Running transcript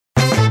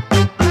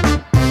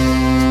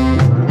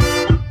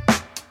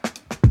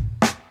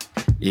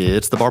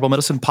It's the Barbell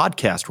Medicine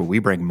Podcast, where we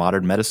bring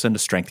modern medicine to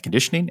strength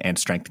conditioning and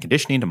strength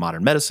conditioning to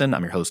modern medicine.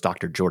 I'm your host,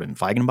 Dr. Jordan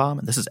Feigenbaum,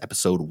 and this is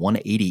episode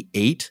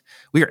 188.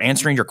 We are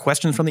answering your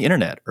questions from the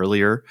internet.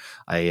 Earlier,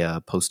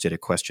 I posted a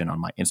question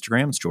on my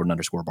Instagram. It's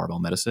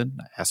Jordan_Barbell Medicine.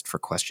 I asked for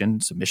question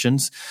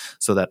submissions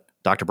so that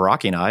Dr.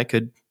 Baraki and I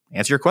could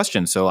answer your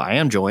questions. So I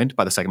am joined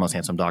by the second most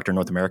handsome doctor in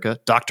North America,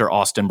 Dr.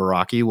 Austin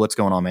Baraki. What's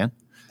going on, man?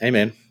 Hey,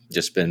 man.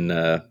 Just been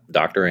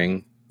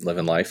doctoring,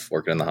 living life,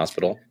 working in the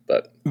hospital,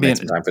 but made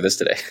some time for this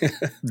today.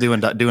 doing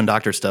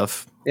doctor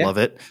stuff. Yeah. Love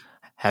it.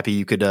 Happy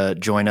you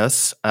could join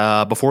us.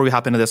 Before we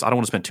hop into this, I don't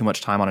want to spend too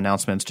much time on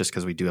announcements just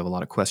because we do have a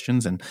lot of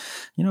questions, and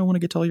I want to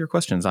get to all your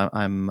questions.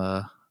 I'm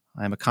a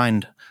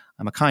kind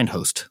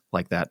host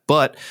like that.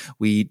 But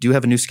we do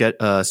have a new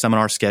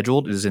seminar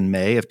scheduled. It is in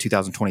May of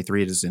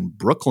 2023. It is in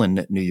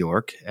Brooklyn, New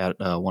York, at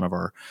one of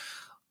our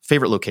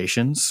favorite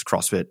locations,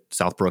 CrossFit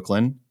South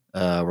Brooklyn.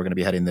 We're going to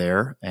be heading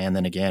there. And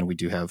then again, we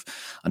do have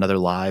another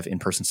live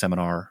in-person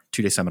seminar,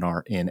 2-day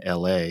seminar in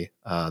LA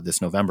this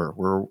November.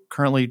 We're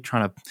currently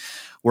trying to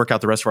work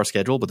out the rest of our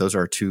schedule, but those are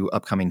our two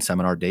upcoming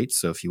seminar dates.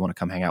 So if you want to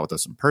come hang out with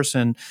us in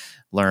person,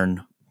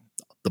 learn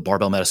the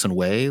barbell medicine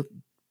way,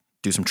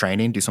 do some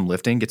training, do some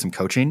lifting, get some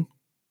coaching,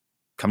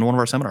 come to one of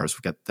our seminars.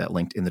 We've got that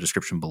linked in the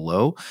description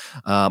below.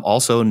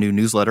 Also, a new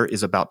newsletter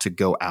is about to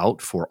go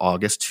out for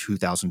August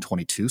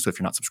 2022. So if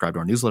you're not subscribed to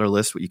our newsletter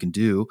list, what you can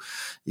do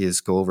is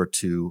go over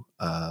to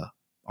our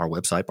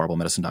website,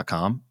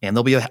 barbellmedicine.com, and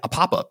there'll be a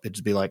pop-up. It'll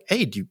just be like,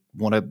 hey, do you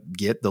want to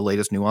get the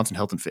latest nuance in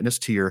health and fitness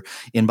to your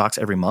inbox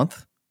every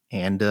month?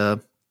 And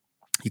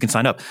you can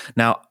sign up.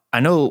 Now, I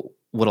know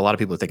what a lot of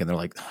people are thinking. They're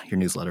like, your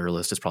newsletter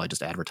list is probably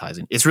just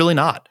advertising. It's really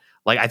not.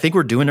 Like, I think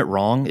we're doing it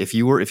wrong. If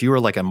you were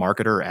like a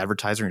marketer or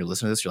advertiser and you're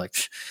listening to this, you're like,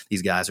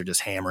 these guys are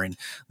just hammering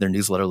their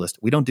newsletter list.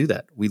 We don't do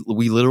that. We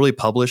literally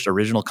publish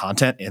original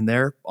content in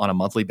there on a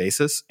monthly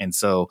basis. And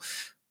so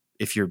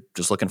if you're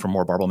just looking for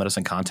more barbell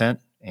medicine content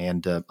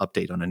and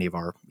update on any of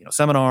our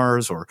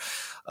seminars or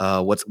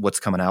what's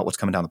coming out, what's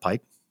coming down the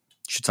pike,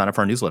 you should sign up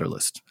for our newsletter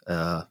list.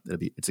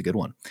 It's a good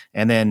one.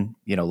 And then,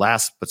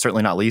 last but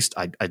certainly not least,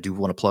 I do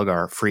want to plug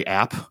our free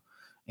app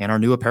and our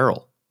new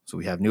apparel. So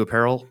we have new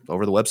apparel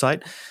over the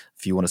website.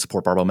 If you want to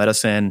support barbell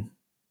medicine,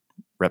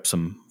 rep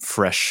some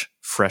fresh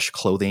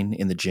clothing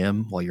in the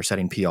gym while you're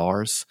setting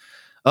PRs.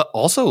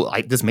 Also,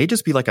 this may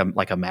just be like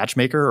a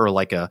matchmaker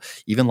or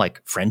even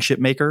friendship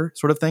maker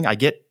sort of thing. I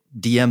get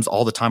DMs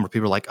all the time where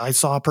people are like, I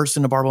saw a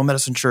person in a barbell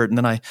medicine shirt, and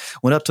then I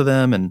went up to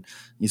them and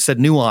you said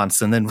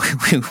nuance, and then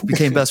we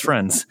became best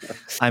friends.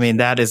 I mean,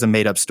 that is a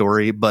made up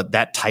story, but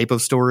that type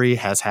of story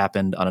has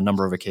happened on a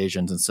number of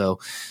occasions. And so,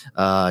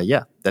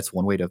 that's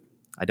one way to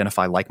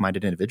identify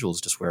like-minded individuals,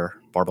 just wear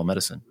barbell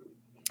medicine.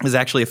 There's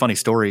actually a funny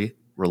story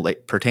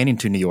pertaining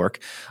to New York.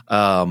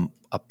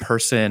 A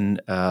person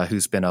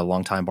who's been a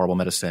longtime barbell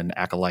medicine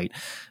acolyte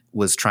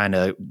was trying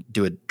to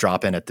do a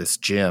drop-in at this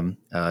gym.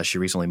 She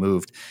recently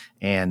moved,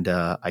 and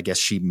I guess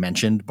she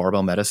mentioned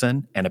barbell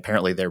medicine, and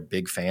apparently they're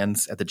big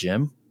fans at the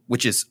gym,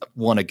 which is,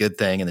 one, a good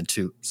thing, and then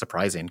two,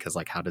 surprising, because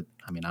I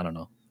don't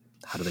know.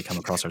 How do they come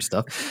across our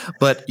stuff?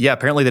 But yeah,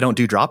 apparently they don't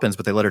do drop-ins,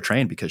 but they let her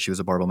train because she was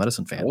a barbell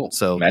medicine fan. Oh,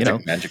 so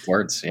magic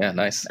words. Yeah,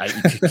 nice.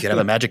 You could have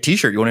a magic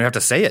T-shirt. You won't even have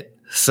to say it.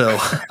 So,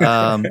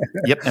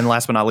 yep. And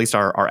last but not least,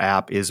 our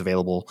app is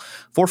available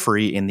for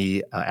free in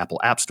the Apple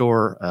App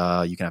Store.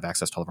 You can have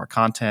access to all of our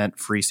content,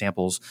 free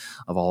samples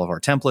of all of our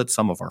templates,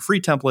 some of our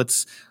free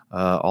templates.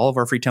 All of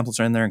our free templates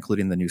are in there,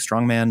 including the new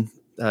Strongman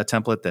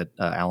template that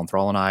Alan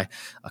Thrall and I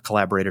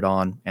collaborated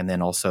on. And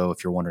then also,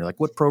 if you're wondering,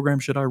 what program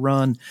should I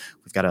run?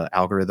 We've got an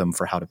algorithm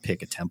for how to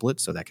pick a template,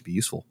 so that could be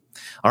useful.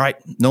 All right,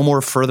 no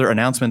more further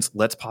announcements.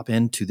 Let's pop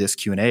into this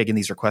Q&A. Again,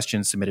 these are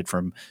questions submitted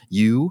from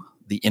you,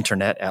 the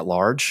internet at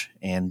large,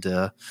 and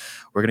we're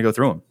going to go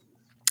through them.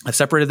 I've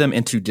separated them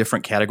into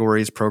different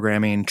categories: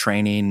 programming,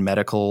 training,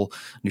 medical,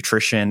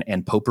 nutrition,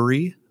 and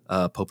potpourri.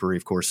 Potpourri,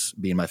 of course,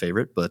 being my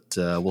favorite, but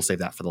we'll save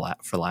that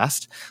for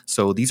last.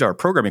 So these are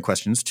programming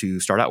questions to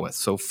start out with.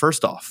 So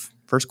first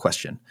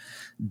question: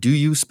 do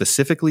you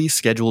specifically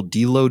schedule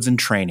deloads in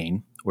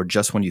training, or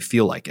just when you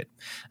feel like it?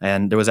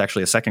 And there was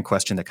actually a second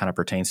question that kind of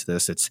pertains to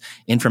this. It's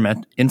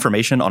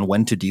information on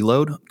when to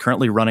deload.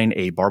 Currently running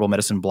a barbell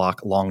medicine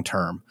block long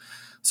term.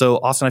 So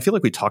Austin, I feel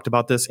like we talked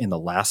about this in the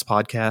last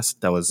podcast.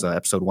 That was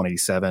episode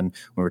 187 when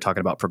we were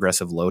talking about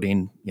progressive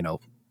loading.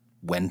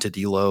 When to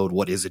deload,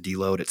 what is a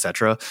deload, et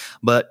cetera.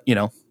 But,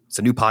 it's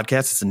a new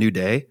podcast. It's a new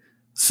day.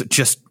 So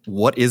just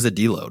what is a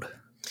deload?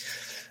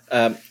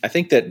 I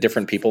think that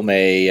different people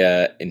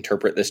may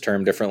interpret this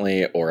term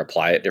differently or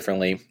apply it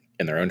differently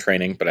in their own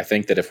training. But I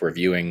think that if we're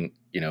viewing,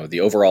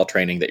 the overall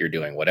training that you're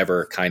doing,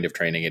 whatever kind of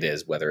training it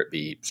is, whether it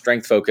be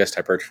strength focused,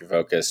 hypertrophy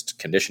focused,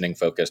 conditioning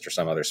focused, or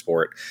some other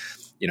sport,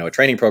 a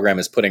training program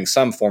is putting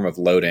some form of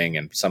loading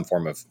and some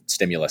form of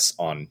stimulus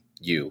on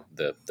you,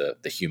 the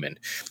human.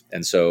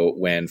 And so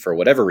when, for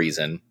whatever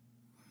reason,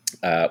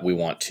 we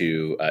want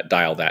to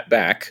dial that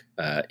back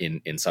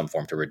in some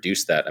form to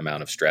reduce that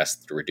amount of stress,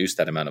 to reduce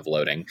that amount of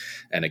loading.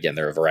 And again,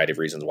 there are a variety of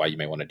reasons why you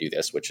may want to do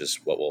this, which is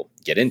what we'll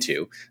get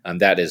into.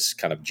 That is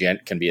kind of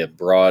can be a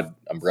broad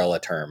umbrella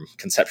term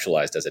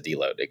conceptualized as a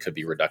deload. It could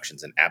be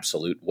reductions in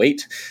absolute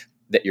weight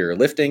that you're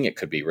lifting. It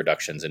could be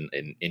reductions in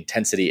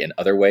intensity in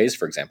other ways.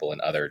 For example,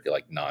 in other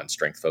like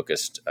non-strength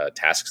focused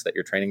tasks that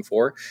you're training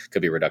for.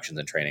 Could be reductions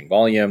in training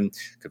volume.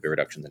 Could be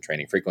reductions in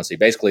training frequency.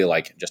 Basically,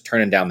 like just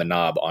turning down the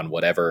knob on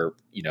whatever,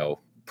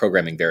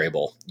 programming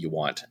variable you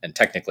want. And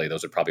technically,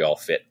 those would probably all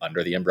fit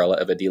under the umbrella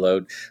of a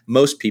deload.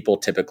 Most people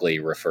typically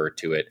refer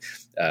to it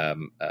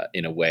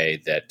in a way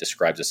that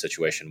describes a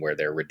situation where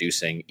they're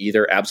reducing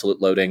either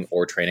absolute loading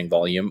or training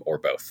volume or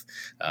both.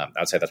 I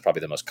would say that's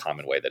probably the most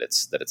common way that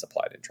it's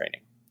applied in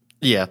training.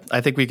 Yeah, I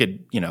think we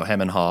could,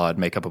 hem and haw and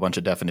make up a bunch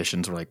of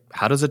definitions. We're like,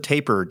 how does a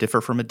taper differ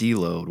from a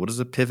deload? What is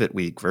a pivot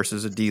week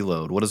versus a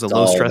deload? What is a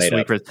low stress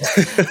week?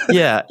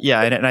 Yeah.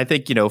 And I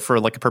think, for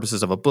like the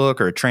purposes of a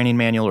book or a training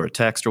manual or a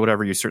text or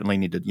whatever, you certainly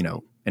need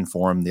to,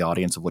 inform the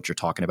audience of what you're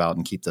talking about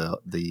and keep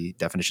the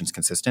definitions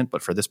consistent.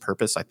 But for this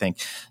purpose, I think,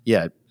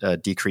 a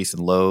decrease in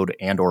load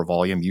and or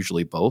volume,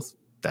 usually both.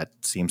 That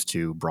seems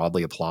to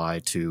broadly apply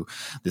to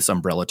this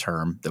umbrella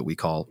term that we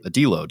call a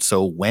deload.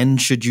 So when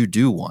should you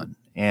do one?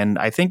 And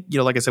I think,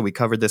 like I said, we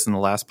covered this in the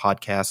last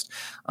podcast.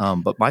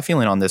 But my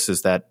feeling on this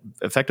is that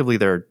effectively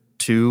there are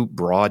two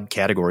broad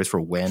categories for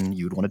when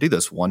you'd want to do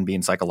this, one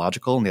being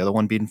psychological and the other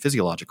one being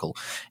physiological.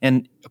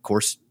 And of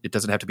course, it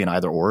doesn't have to be an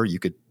either or. You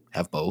could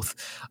have both.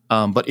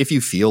 But if you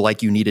feel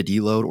like you need a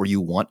deload or you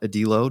want a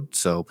deload,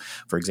 so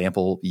for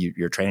example,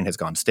 your training has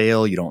gone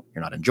stale, you're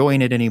not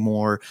enjoying it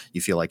anymore,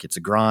 you feel like it's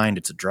a grind,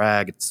 it's a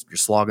drag, you're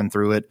slogging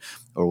through it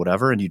or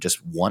whatever, and you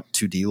just want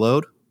to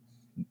deload,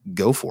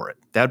 go for it.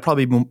 That'd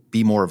probably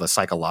be more of a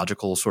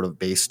psychological sort of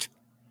based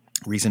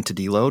reason to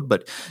deload,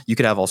 but you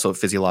could have also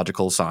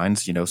physiological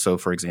signs, so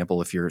for example,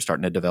 if you're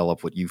starting to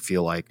develop what you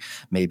feel like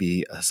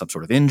maybe some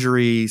sort of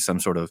injury, some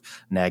sort of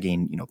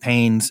nagging,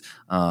 pains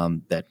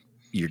that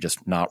you're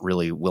just not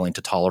really willing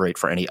to tolerate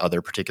for any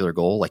other particular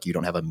goal, like you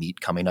don't have a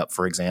meet coming up,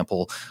 for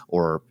example,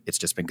 or it's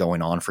just been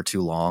going on for too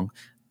long,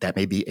 that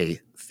may be a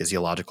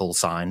physiological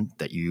sign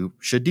that you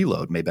should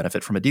deload, may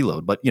benefit from a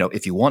deload. But,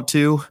 if you want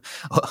to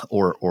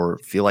or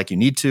feel like you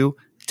need to,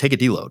 take a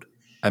deload.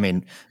 I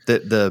mean,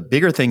 the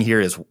bigger thing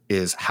here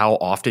is how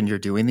often you're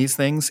doing these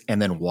things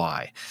and then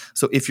why.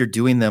 So if you're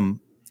doing them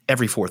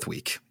every fourth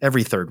week,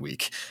 every third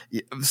week,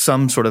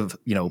 some sort of,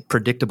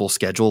 predictable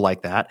schedule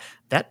like that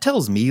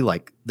tells me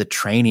like the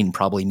training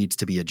probably needs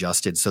to be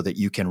adjusted so that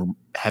you can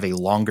have a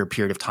longer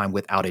period of time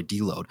without a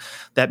deload.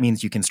 That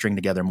means you can string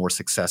together more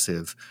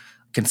successive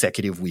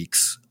consecutive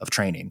weeks of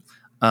training.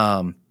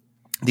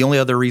 The only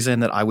other reason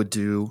that I would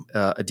do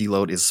a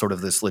deload is sort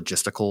of this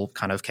logistical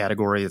kind of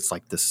category. It's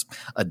like this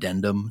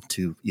addendum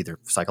to either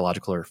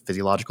psychological or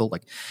physiological.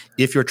 Like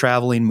if you're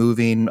traveling,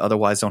 moving,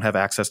 otherwise don't have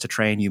access to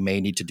train, you may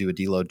need to do a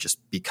deload just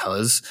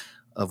because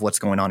of what's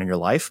going on in your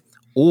life.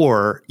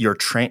 Or you're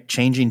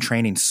changing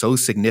training so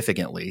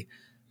significantly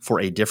for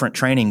a different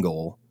training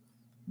goal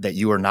that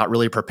you are not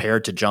really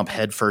prepared to jump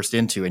headfirst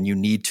into, and you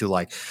need to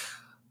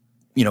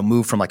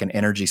move from like an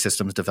energy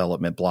systems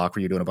development block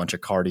where you're doing a bunch of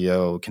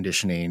cardio,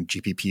 conditioning,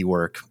 GPP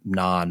work,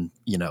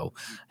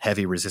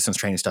 heavy resistance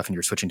training stuff, and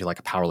you're switching to like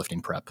a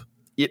powerlifting prep.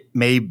 It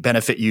may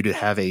benefit you to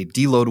have a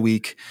deload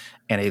week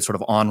and a sort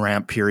of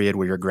on-ramp period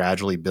where you're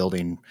gradually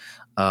building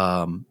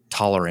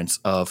tolerance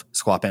of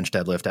squat, bench,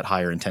 deadlift at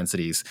higher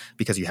intensities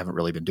because you haven't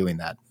really been doing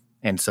that.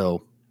 And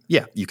so,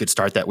 you could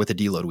start that with a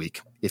deload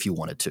week if you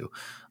wanted to.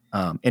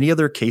 Any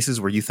other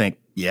cases where you think,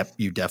 yep,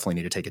 you definitely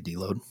need to take a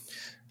deload?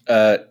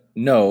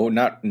 No,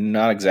 not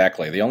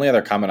exactly. The only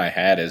other comment I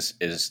had is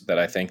that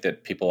I think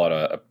that people ought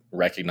to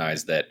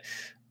recognize that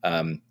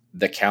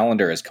the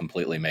calendar is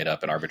completely made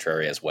up and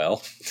arbitrary as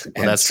well.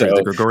 Well, that's true.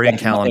 The Gregorian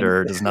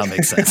calendar does not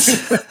make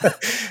sense.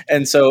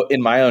 And so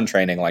in my own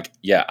training,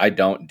 I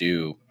don't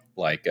do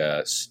like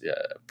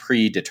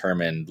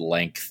predetermined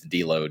length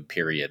deload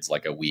periods,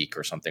 like a week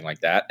or something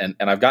like that. And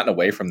I've gotten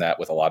away from that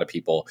with a lot of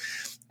people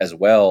as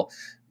well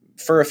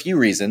for a few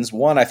reasons.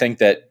 One, I think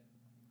that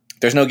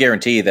there's no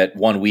guarantee that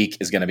 1 week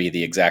is going to be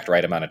the exact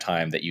right amount of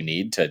time that you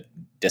need to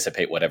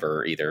dissipate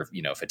whatever either,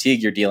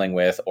 fatigue you're dealing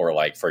with, or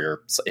like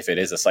if it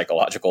is a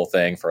psychological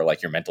thing, for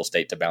like your mental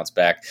state to bounce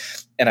back.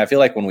 And I feel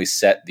like when we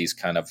set these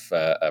kind of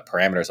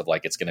parameters of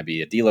like, it's going to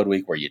be a deload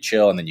week where you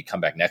chill and then you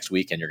come back next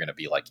week and you're going to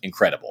be like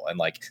incredible. And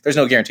like, there's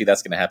no guarantee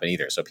that's going to happen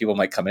either. So people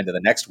might come into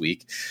the next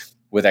week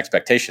with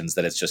expectations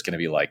that it's just going to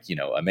be like,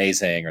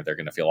 amazing, or they're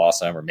going to feel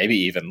awesome, or maybe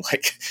even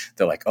like,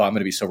 they're like, oh, I'm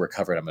going to be so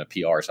recovered, I'm going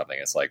to PR or something.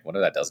 It's like, what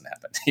if that doesn't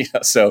happen?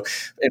 So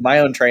in my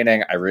own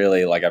training, I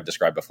really, like I've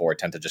described before,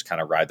 tend to just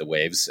kind of ride the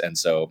waves. And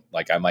so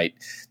like I might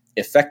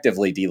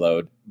effectively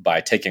deload, by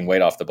taking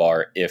weight off the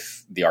bar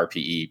if the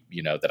RPE,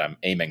 that I'm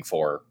aiming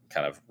for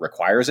kind of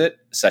requires it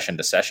session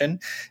to session.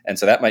 And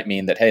so that might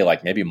mean that, hey,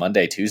 like maybe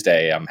Monday,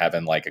 Tuesday, I'm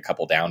having like a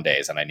couple down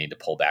days and I need to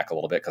pull back a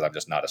little bit because I'm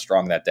just not as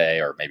strong that day,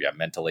 or maybe I'm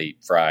mentally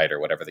fried or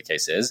whatever the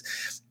case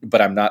is.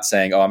 But I'm not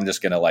saying, I'm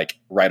just going to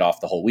like write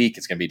off the whole week.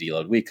 It's going to be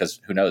deload week,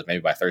 because who knows,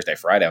 maybe by Thursday,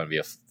 Friday, I'm going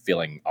to be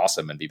feeling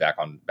awesome and be back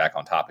on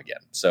top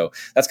again. So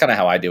that's kind of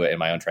how I do it in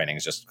my own training,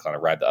 is just kind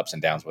of ride the ups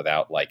and downs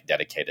without like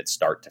dedicated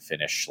start to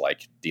finish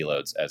like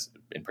deloads, as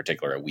in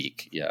particular a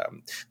week. Yeah.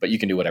 But you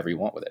can do whatever you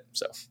want with it.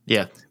 So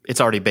yeah,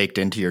 it's already baked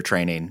into your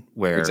training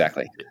where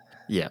exactly.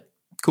 Yeah.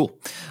 Cool.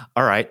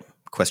 All right.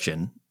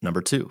 Question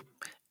number 2.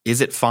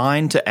 Is it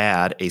fine to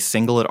add a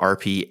singlet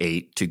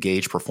RP8 to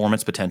gauge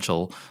performance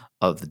potential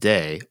of the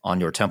day on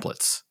your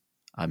templates?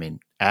 I mean,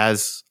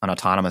 as an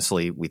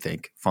autonomously, we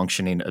think,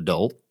 functioning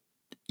adult,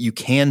 you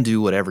can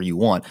do whatever you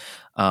want.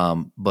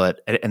 But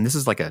this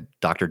is like a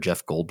Dr.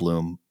 Jeff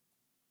Goldblum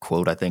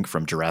quote, I think,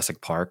 from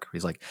Jurassic Park.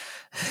 He's like,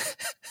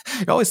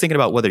 you're always thinking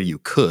about whether you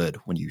could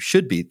when you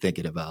should be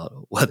thinking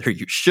about whether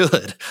you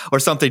should, or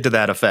something to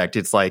that effect.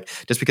 It's like,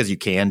 just because you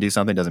can do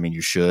something doesn't mean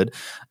you should.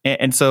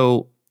 And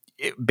so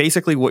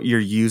basically what you're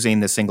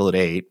using the singlet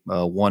 8,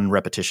 1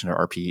 repetition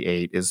or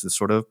RP8, is the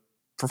sort of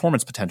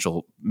performance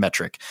potential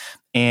metric.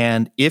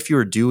 And if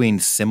you're doing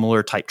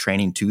similar type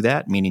training to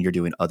that, meaning you're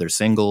doing other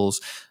singles,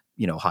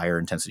 higher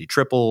intensity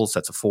triples,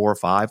 sets of 4 or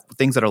 5,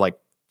 things that are like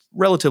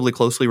relatively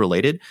closely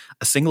related,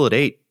 a singlet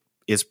 8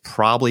 is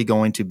probably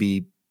going to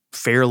be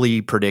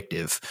fairly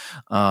predictive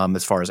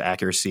as far as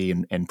accuracy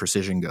and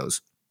precision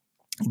goes.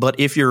 But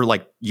if you're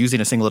like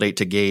using a singlet 8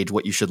 to gauge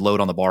what you should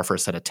load on the bar for a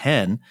set of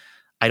 10,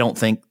 I don't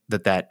think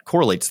that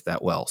correlates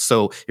that well.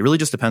 So it really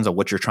just depends on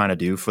what you're trying to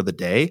do for the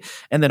day.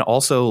 And then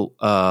also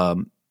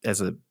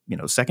as a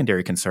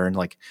secondary concern,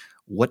 like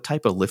what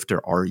type of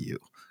lifter are you?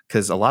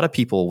 Because a lot of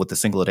people with the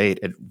singlet 8,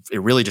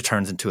 it really just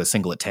turns into a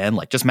singlet 10,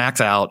 like just max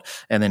out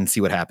and then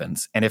see what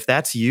happens. And if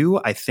that's you,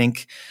 I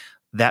think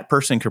that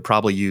person could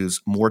probably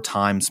use more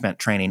time spent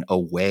training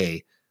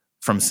away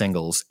from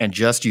singles and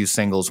just use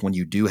singles when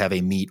you do have a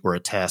meet or a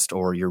test,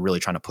 or you're really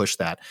trying to push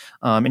that.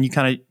 And you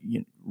kind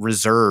of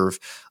reserve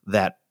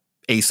that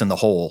ace in the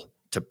hole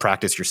to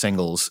practice your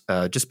singles,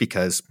 just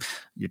because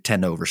you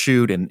tend to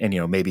overshoot and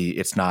maybe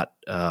it's not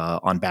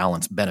on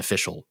balance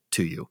beneficial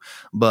to you.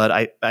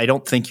 But I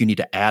don't think you need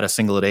to add a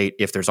singlet 8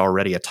 if there's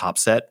already a top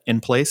set in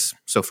place.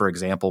 So for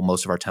example,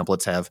 most of our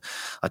templates have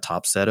a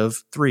top set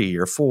of 3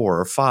 or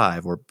 4 or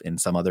 5, or in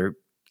some other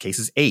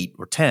cases 8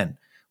 or 10.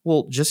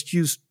 Well, just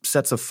use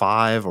sets of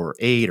 5 or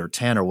 8 or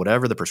 10 or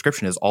whatever the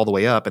prescription is all the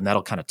way up. And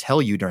that'll kind of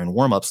tell you during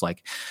warmups,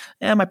 like,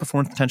 my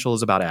performance potential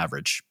is about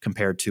average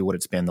compared to what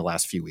it's been the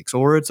last few weeks,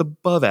 or it's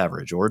above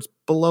average, or it's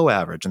below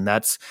average. And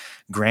that's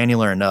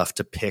granular enough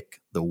to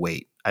pick the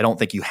weight. I don't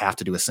think you have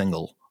to do a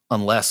single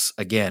unless,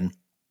 again,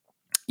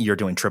 you're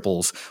doing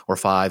triples or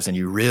 5s and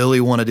you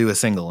really want to do a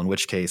single, in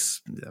which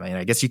case,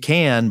 I guess you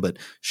can, but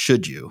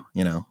should you,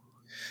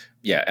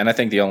 Yeah. And I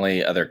think the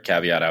only other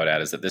caveat I would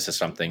add is that this is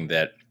something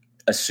that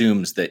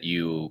assumes that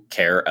you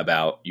care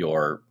about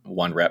your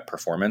 1 rep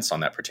performance on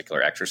that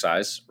particular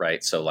exercise,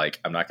 right? So like,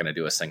 I'm not going to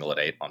do a singlet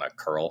 8 on a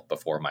curl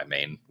before my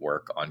main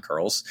work on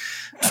curls.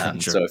 Sure.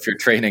 So if you're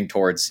training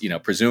towards,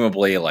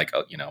 presumably like,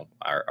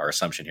 our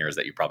assumption here is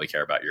that you probably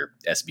care about your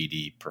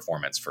SBD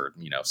performance for,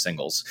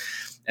 singles.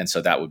 And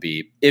so that would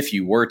be, if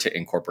you were to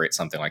incorporate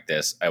something like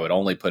this, I would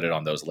only put it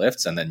on those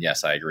lifts. And then,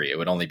 yes, I agree. It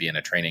would only be in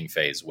a training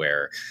phase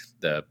where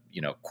the,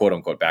 quote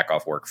unquote back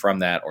off work from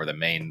that, or the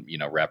main,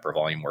 rep or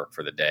volume work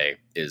for the day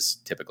is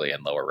typically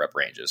in lower rep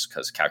ranges,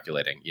 because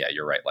calculating, yeah,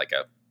 you're right, like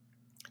a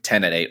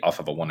 10 at 8 off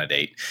of a 1 at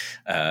 8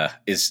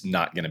 is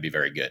not going to be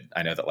very good.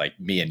 I know that like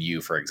me and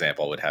you, for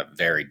example, would have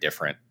very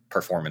different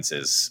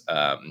performances,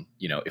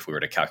 if we were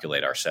to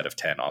calculate our set of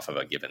 10 off of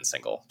a given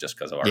single, just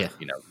because of our,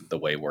 the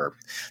way we're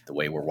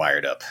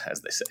wired up,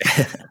 as they say.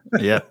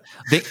 Yeah.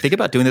 Think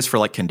about doing this for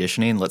like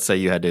conditioning. Let's say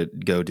you had to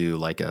go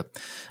do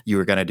you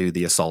were going to do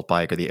the assault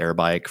bike or the air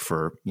bike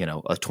for,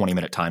 a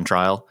 20-minute time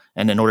trial.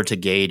 And in order to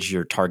gauge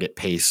your target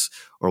pace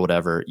or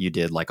whatever, you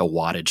did like a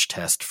wattage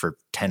test for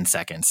 10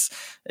 seconds.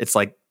 It's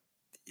like,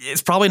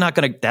 that's probably not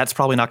going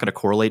to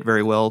correlate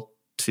very well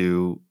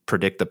to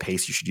predict the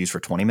pace you should use for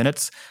 20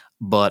 minutes.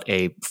 But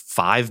a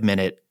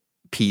 5-minute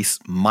piece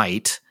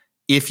might,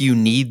 if you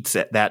need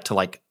that to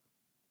like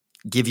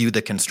give you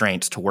the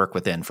constraints to work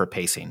within for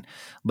pacing.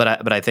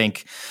 But I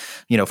think,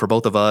 for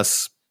both of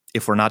us,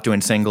 if we're not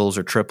doing singles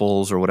or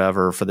triples or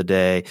whatever for the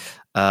day,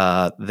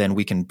 then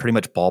we can pretty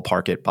much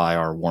ballpark it by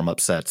our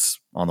warm-up sets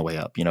on the way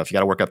up. If you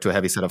got to work up to a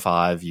heavy set of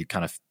 5, you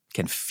kind of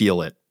can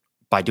feel it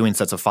by doing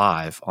sets of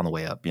 5 on the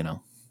way up,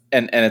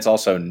 And it's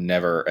also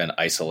never an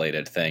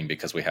isolated thing,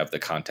 because we have the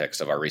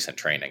context of our recent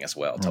training as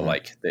well. Mm-hmm. To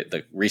like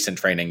the recent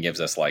training gives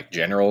us like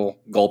general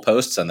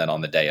goalposts, and then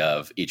on the day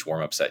of, each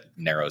warm-up set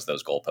narrows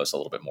those goalposts a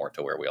little bit more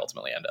to where we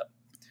ultimately end up.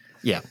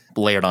 Yeah,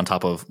 layered on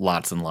top of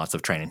lots and lots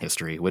of training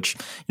history, which,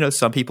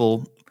 some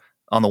people,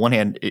 on the one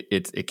hand,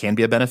 it can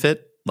be a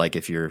benefit, like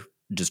if you're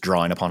just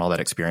drawing upon all that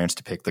experience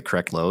to pick the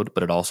correct load,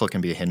 but it also can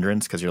be a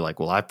hindrance because you're like,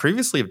 well, I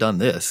previously have done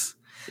this.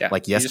 Yeah,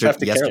 like you just have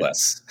to care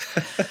less.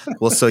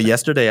 Well, so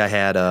yesterday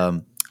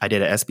I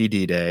did a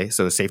SBD day,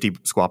 so safety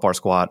squat bar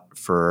squat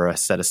for a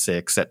set of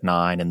 6 at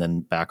 9, and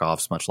then back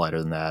offs much lighter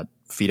than that.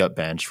 Feet up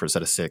bench for a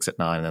set of 6 at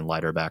 9, and then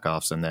lighter back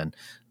offs, and then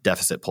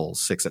deficit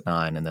pulls 6 at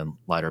 9, and then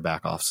lighter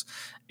back offs.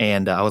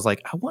 And I was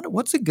like, I wonder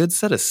what's a good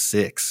set of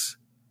 6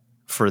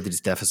 for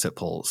these deficit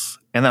pulls.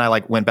 And then I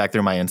like went back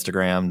through my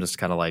Instagram, just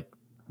kind of like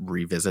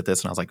revisit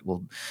this, and I was like,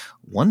 well,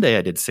 one day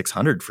I did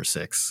 600 for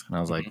 6, and I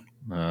was like,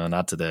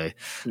 not today.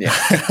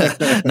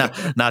 Yeah.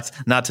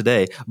 not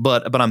today.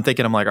 But I'm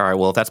thinking, I'm like, all right,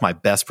 well, if that's my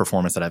best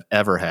performance that I've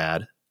ever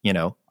had,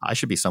 I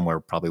should be somewhere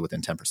probably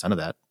within 10% of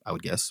that, I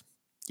would guess.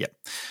 Yeah.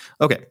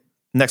 Okay.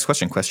 Next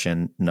question.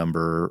 Question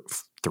number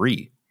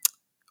 3.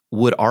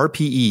 Would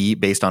RPE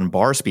based on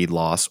bar speed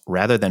loss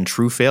rather than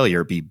true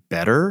failure be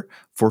better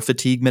for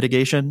fatigue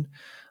mitigation?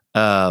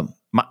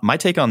 My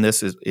take on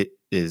this is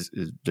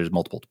there's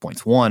multiple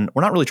points. One,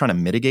 we're not really trying to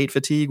mitigate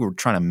fatigue. We're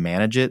trying to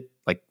manage it.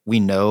 Like, we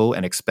know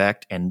and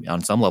expect and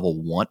on some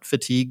level want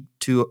fatigue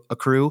to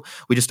accrue.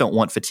 We just don't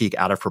want fatigue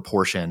out of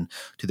proportion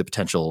to the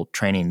potential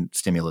training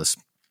stimulus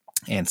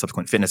and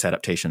subsequent fitness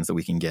adaptations that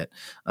we can get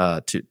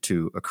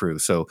to accrue.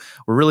 So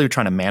we're really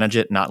trying to manage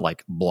it, not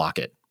like block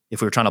it. If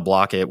we were trying to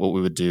block it, what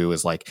we would do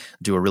is like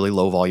do a really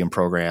low volume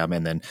program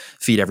and then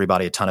feed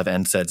everybody a ton of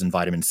NSAIDs and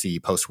vitamin C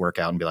post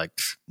workout and be like,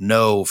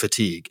 no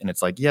fatigue. And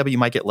it's like, yeah, but you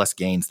might get less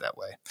gains that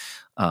way.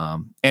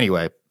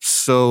 Anyway,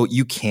 so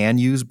you can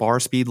use bar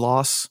speed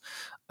loss.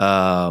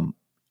 But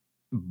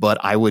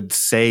I would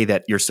say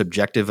that your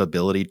subjective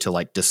ability to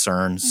like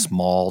discern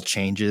small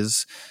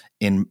changes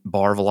in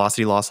bar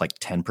velocity loss, like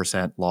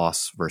 10%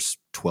 loss versus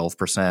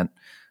 12%,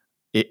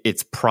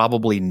 it's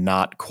probably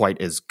not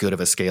quite as good of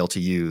a scale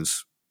to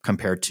use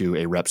compared to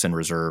a reps in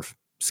reserve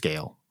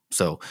scale.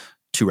 So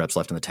 2 reps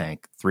left in the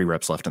tank, 3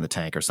 reps left in the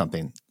tank, or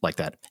something like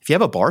that. If you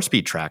have a bar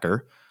speed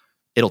tracker,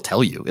 it'll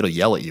tell you, it'll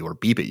yell at you or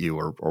beep at you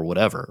or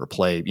whatever, or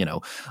play,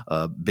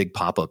 a Big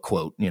Papa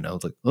quote,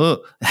 like,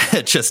 oh,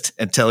 just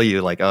and tell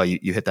you like, oh,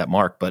 you hit that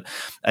mark. But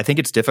I think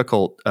it's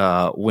difficult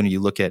when you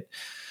look at,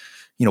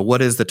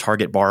 what is the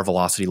target bar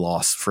velocity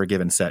loss for a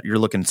given set? You're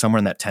looking somewhere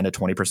in that 10 to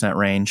 20%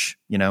 range,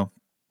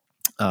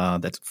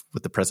 that's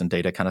what the present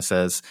data kind of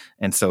says.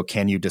 And so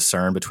can you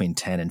discern between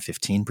 10 and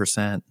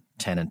 15%,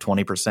 10 and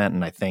 20%?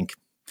 And I think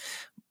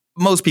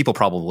most people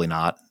probably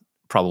not,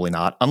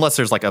 unless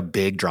there's like a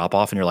big drop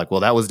off and you're like,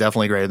 well, that was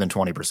definitely greater than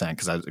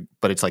 20%.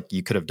 But it's like,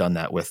 you could have done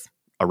that with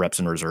a reps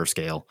in reserve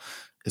scale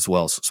as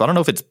well. So I don't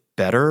know if it's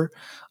better,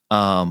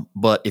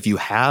 but if you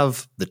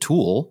have the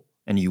tool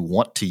and you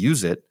want to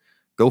use it,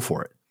 go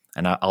for it.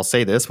 And I'll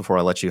say this before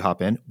I let you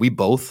hop in. We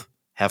both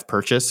have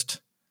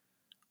purchased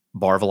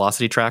bar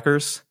velocity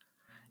trackers,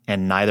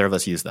 and neither of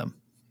us use them.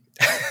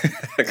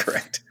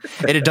 Correct.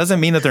 And it doesn't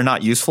mean that they're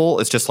not useful.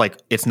 It's just like,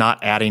 it's not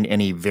adding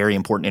any very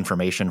important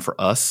information for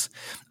us.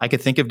 I could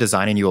think of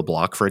designing you a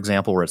block, for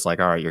example, where it's like,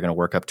 all right, you're going to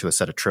work up to a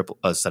set of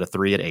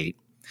 3 at 8,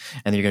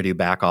 and then you're going to do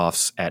back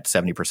offs at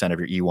 70% of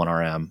your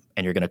E1RM,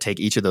 and you're going to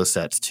take each of those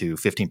sets to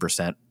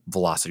 15%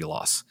 velocity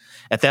loss.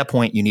 At that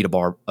point, you need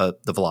the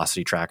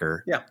velocity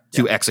tracker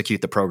to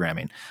execute the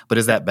programming. But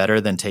is that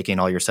better than taking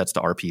all your sets to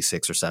RP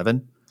 6 or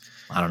 7?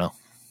 I don't know.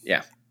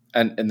 Yeah.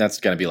 And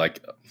that's going to be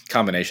like a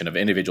combination of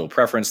individual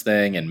preference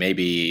thing. And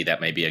maybe that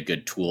may be a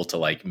good tool to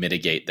like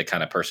mitigate the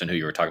kind of person who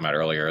you were talking about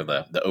earlier.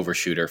 The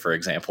overshooter, for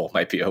example,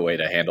 might be a way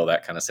to handle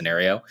that kind of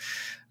scenario.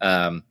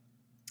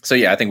 So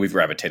yeah, I think we've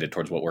gravitated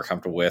towards what we're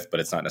comfortable with,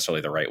 but it's not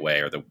necessarily the right way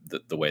or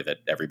the way that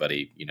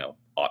everybody,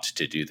 ought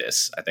to do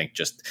this. I think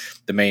just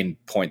the main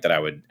point that I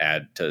would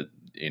add to,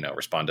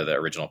 respond to the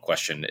original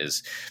question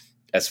is,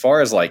 as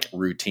far as like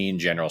routine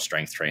general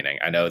strength training,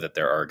 I know that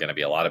there are going to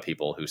be a lot of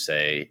people who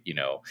say,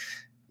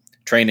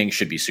 training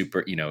should be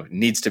super,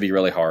 needs to be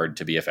really hard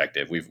to be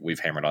effective. We've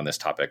hammered on this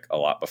topic a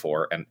lot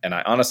before. And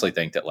I honestly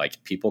think that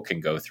like people can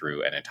go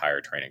through an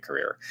entire training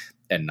career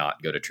and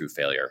not go to true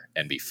failure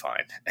and be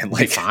fine. And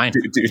like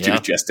do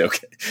just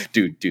okay.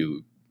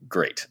 Do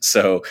great.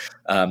 So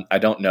I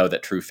don't know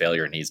that true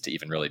failure needs to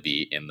even really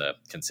be in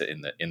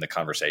the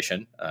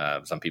conversation.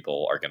 Some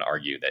people are going to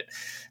argue that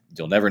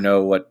you'll never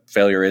know what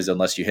failure is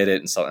unless you hit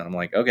it. And I'm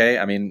like, okay,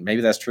 I mean,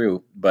 maybe that's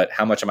true, but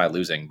how much am I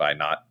losing by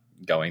not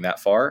going that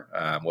far?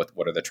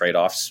 What are the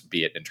trade-offs,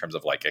 be it in terms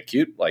of like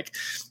acute, like,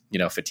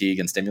 fatigue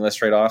and stimulus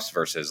trade-offs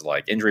versus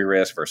like injury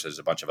risk versus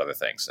a bunch of other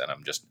things. And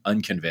I'm just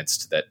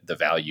unconvinced that the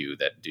value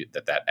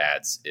that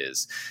adds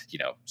is,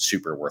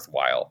 super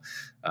worthwhile.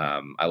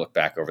 I look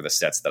back over the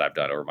sets that I've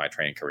done over my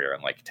training career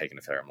and like taking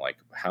a failure, I'm like,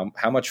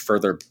 how much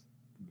further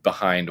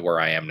behind where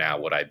I am now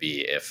would I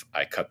be if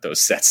I cut those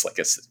sets like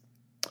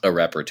a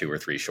rep or 2 or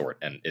 3 short?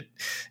 And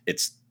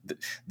it's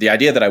the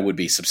idea that I would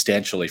be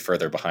substantially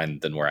further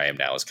behind than where I am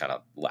now is kind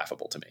of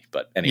laughable to me.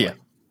 But anyway,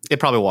 it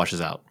probably washes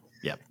out.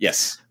 Yeah.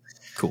 Yes.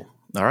 Cool.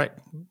 All right.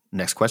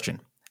 Next question.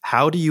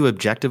 How do you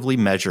objectively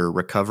measure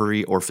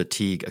recovery or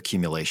fatigue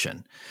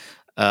accumulation?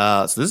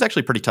 So this is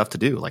actually pretty tough to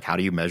do. Like, how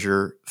do you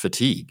measure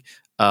fatigue?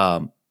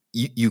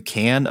 You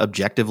can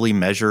objectively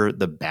measure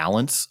the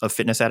balance of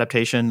fitness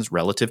adaptations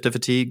relative to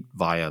fatigue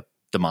via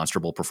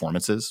demonstrable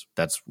performances.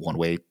 That's one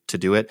way to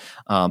do it.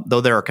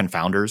 Though there are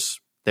confounders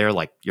there,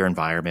 like your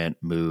environment,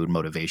 mood,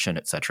 motivation,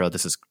 etc.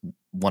 This is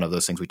one of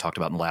those things we talked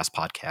about in the last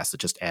podcast that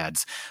just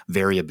adds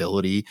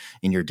variability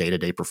in your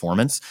day-to-day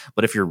performance.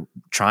 But if you're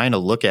trying to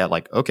look at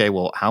like, okay,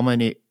 well, how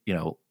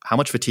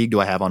much fatigue do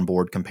I have on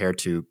board compared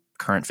to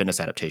current fitness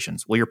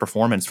adaptations? Well, your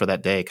performance for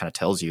that day kind of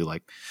tells you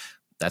like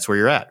that's where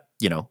you're at,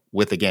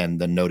 with, again,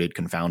 the noted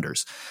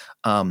confounders.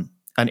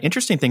 An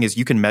interesting thing is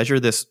you can measure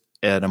this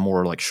at a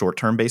more like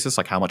short-term basis,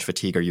 like how much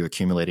fatigue are you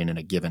accumulating in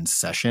a given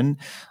session.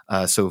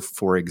 So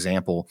for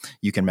example,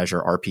 you can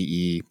measure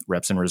RPE,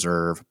 reps in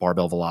reserve,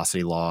 barbell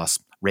velocity loss,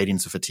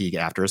 ratings of fatigue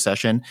after a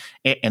session.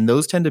 And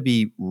those tend to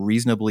be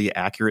reasonably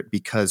accurate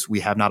because we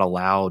have not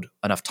allowed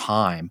enough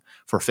time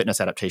for fitness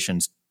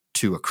adaptations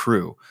to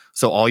accrue.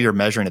 So all you're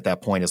measuring at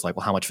that point is like,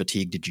 well, how much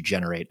fatigue did you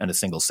generate in a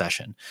single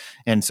session?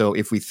 And so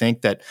if we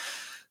think that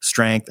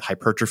strength,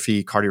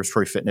 hypertrophy,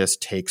 cardiorespiratory fitness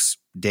takes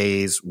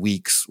days,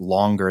 weeks,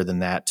 longer than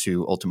that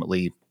to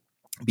ultimately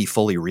be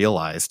fully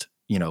realized,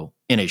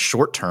 in a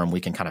short term,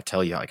 we can kind of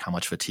tell you like how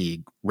much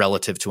fatigue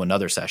relative to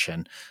another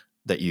session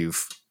that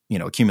you've,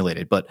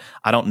 accumulated. But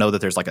I don't know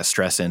that there's like a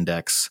stress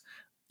index,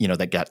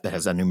 that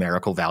has a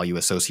numerical value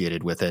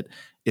associated with it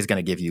is going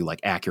to give you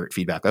like accurate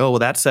feedback. Oh, well,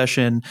 that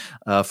session,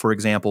 for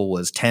example,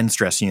 was 10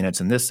 stress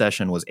units and this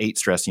session was 8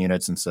 stress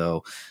units. And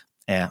so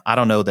I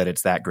don't know that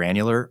it's that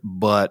granular,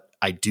 but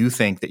I do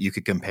think that you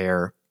could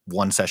compare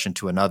one session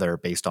to another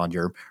based on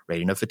your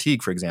rating of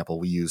fatigue. For example,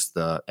 we use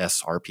the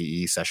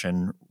SRPE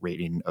session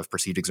rating of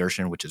perceived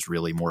exertion, which is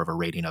really more of a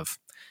rating of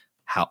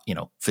how,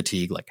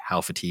 fatigue, like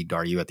how fatigued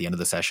are you at the end of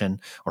the session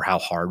or how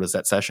hard was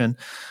that session?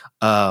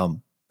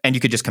 And you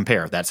could just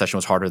compare that session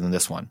was harder than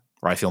this one,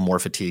 or I feel more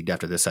fatigued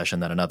after this session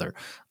than another.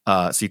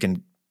 So you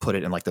can put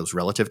it in like those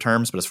relative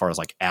terms, but as far as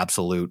like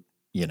absolute,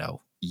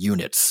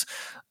 units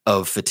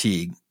of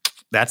fatigue,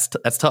 that's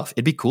tough.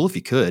 It'd be cool if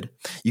you could.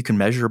 You can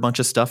measure a bunch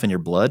of stuff in your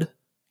blood,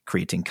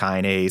 creatine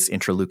kinase,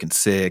 interleukin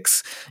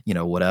 6,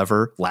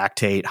 whatever,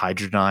 lactate,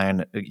 hydrogen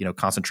ion,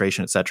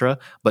 concentration, et cetera.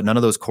 But none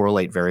of those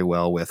correlate very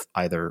well with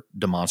either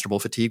demonstrable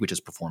fatigue, which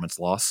is performance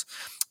loss,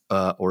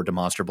 or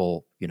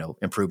demonstrable,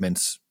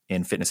 improvements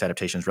in fitness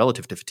adaptations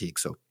relative to fatigue.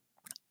 So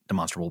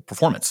demonstrable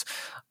performance.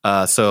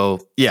 So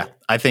yeah,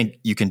 I think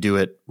you can do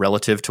it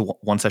relative to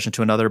one session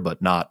to another,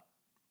 but not,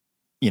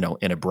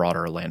 in a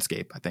broader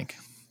landscape, I think.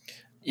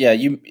 Yeah,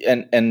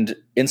 and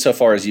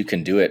insofar as you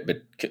can do it, but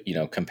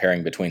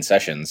comparing between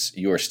sessions,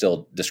 you are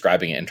still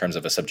describing it in terms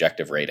of a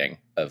subjective rating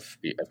of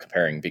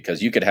comparing,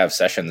 because you could have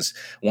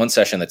one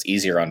session that's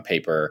easier on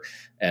paper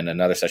and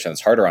another session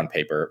that's harder on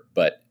paper,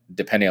 but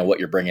depending on what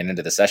you're bringing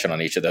into the session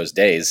on each of those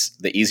days,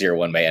 the easier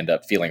one may end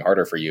up feeling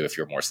harder for you if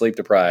you're more sleep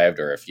deprived,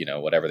 or if,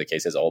 whatever the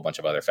case is, a whole bunch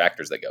of other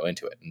factors that go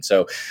into it. And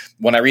so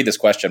when I read this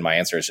question, my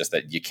answer is just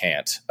that you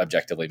can't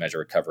objectively measure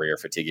recovery or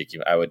fatigue.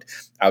 I would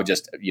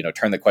just,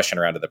 turn the question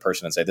around to the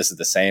person and say, this is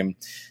the same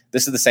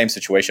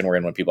situation we're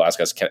in when people ask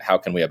us, how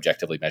can we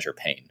objectively measure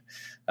pain?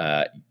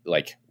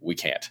 Like we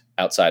can't,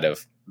 outside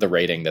of the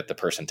rating that the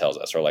person tells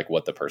us, or like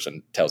what the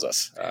person tells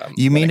us.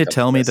 You mean to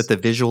tell me that the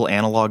visual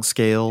analog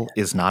scale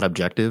is not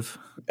objective?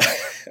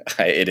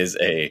 It is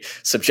a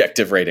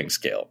subjective rating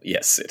scale.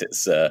 Yes, it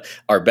is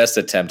our best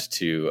attempt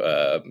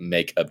to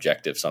make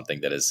objective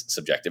something that is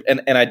subjective.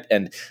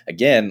 And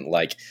again,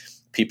 like,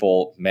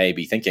 people may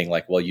be thinking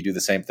like, well, you do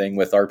the same thing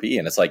with RPE.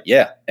 And it's like,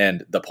 yeah.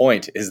 And the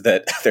point is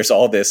that there's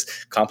all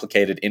this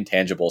complicated,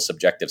 intangible,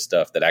 subjective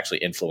stuff that actually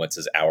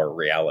influences our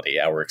reality,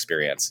 our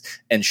experience,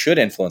 and should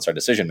influence our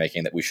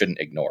decision-making that we shouldn't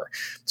ignore.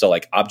 So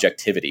like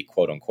objectivity,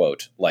 quote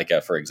unquote, like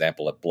for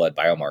example, a blood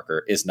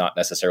biomarker is not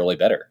necessarily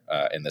better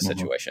in this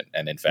situation.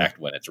 And in fact,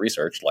 when it's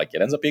researched, like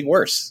it ends up being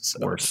worse. So.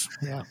 Worse.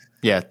 Yeah.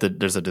 Yeah.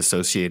 There's a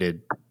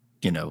dissociated,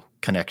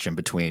 connection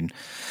between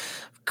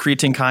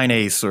creatine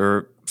kinase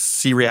or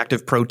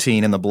C-reactive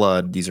protein in the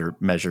blood. These are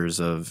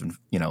measures of,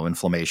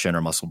 inflammation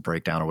or muscle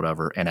breakdown or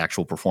whatever, and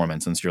actual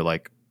performance. And so you're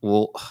like,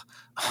 well,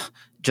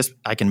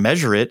 I can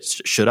measure it.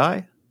 Should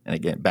I? And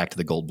again, back to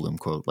the Goldblum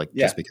quote, like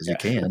just because you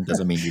can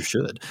doesn't mean you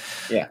should.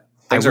 Yeah.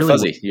 Things are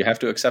fuzzy. You have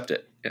to accept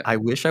it. Yeah. I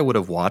wish I would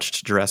have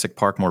watched Jurassic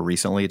Park more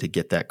recently to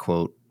get that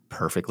quote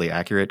perfectly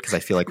accurate, because I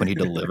feel like when he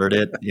delivered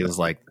it, it was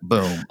like,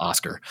 boom,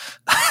 Oscar.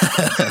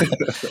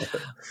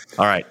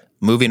 All right.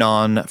 Moving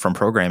on from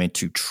programming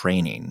to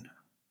training.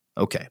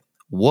 Okay.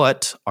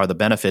 What are the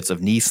benefits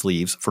of knee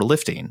sleeves for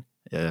lifting?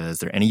 Is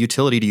there any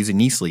utility to using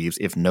knee sleeves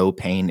if no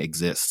pain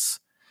exists?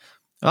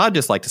 Well, I'd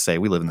just like to say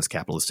we live in this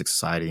capitalistic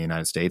society in the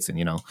United States, and,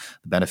 the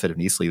benefit of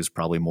knee sleeves is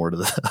probably more to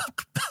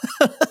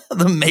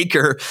the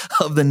maker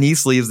of the knee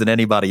sleeves than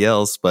anybody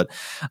else. But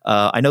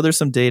I know there's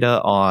some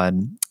data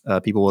on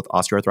people with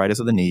osteoarthritis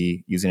of the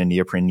knee using a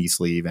neoprene knee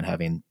sleeve and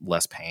having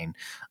less pain,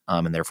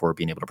 and therefore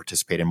being able to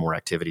participate in more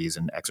activities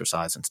and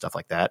exercise and stuff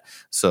like that.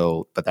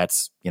 So, but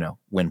that's,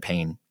 when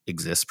pain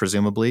exists,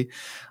 presumably.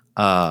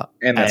 And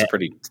that's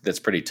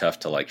pretty tough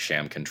to like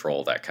sham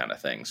control, that kind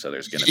of thing. So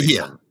there's going to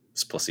be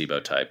placebo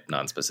type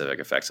non-specific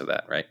effects of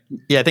that, right?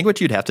 Yeah, I think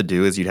what you'd have to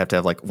do is you'd have to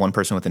have like one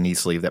person with a knee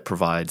sleeve that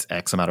provides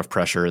X amount of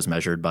pressure as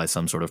measured by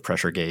some sort of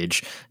pressure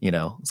gauge,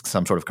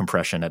 some sort of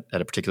compression at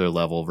a particular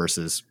level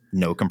versus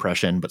no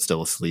compression, but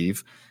still a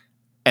sleeve.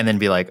 And then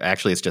be like,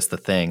 actually, it's just the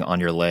thing on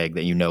your leg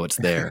that it's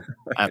there.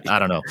 Right. I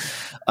don't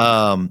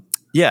know.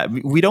 Yeah,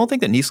 we don't think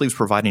that knee sleeves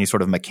provide any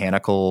sort of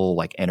mechanical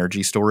like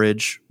energy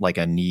storage like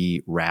a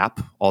knee wrap,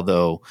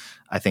 although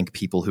I think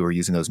people who are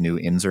using those new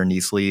Inzer knee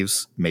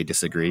sleeves may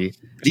disagree.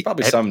 There's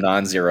probably some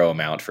non-zero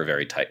amount for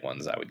very tight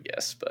ones, I would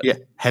guess. But yeah,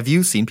 have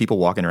you seen people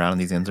walking around in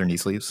these Inzer knee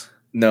sleeves?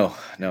 No,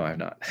 I've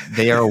not.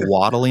 They are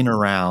waddling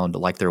around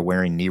like they're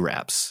wearing knee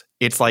wraps.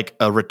 It's like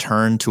a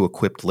return to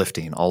equipped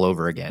lifting all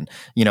over again.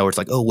 It's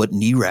like, oh, what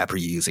knee wrap are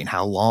you using?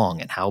 How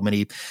long and how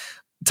many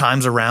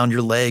times around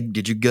your leg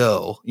did you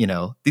go?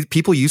 These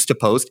people used to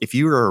post, if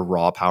you were a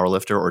raw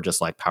powerlifter or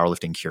just like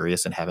powerlifting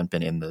curious and haven't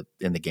been in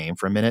the game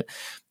for a minute,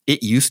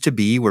 it used to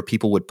be where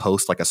people would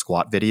post like a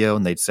squat video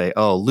and they'd say,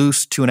 oh,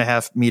 loose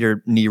 2.5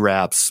 meter knee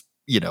wraps,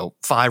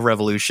 5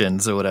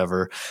 revolutions or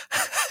whatever.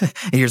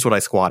 Here's what I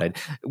squatted.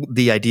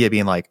 The idea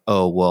being like,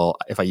 oh, well,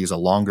 if I use a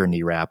longer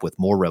knee wrap with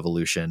more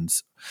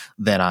revolutions,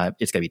 then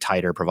it's going to be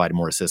tighter, provide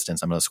more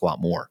assistance. I'm going to squat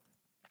more.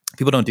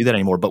 People don't do that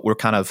anymore, but we're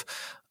kind of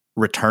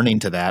returning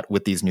to that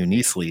with these new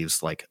knee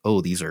sleeves. Like, oh,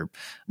 these are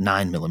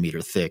 9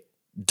 millimeter thick,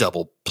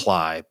 double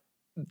ply,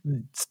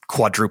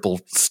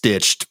 quadruple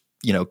stitched,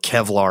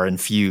 Kevlar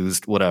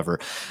infused, whatever.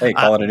 Hey,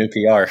 call it a new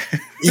PR.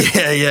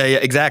 Yeah,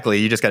 exactly.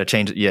 You just got to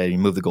change it. Yeah, you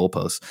move the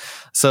goalposts.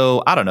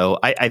 So I don't know.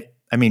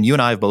 I mean, you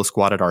and I have both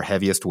squatted our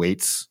heaviest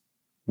weights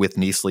with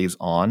knee sleeves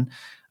on.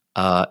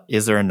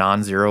 Is there a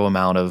non-zero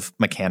amount of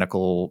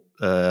mechanical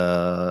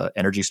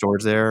energy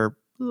storage there?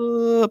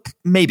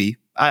 Maybe.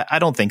 I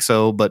don't think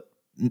so, but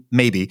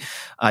maybe.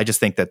 I just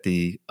think that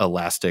the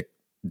elastic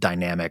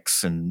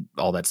dynamics and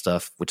all that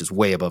stuff, which is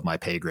way above my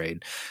pay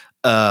grade,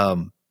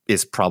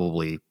 is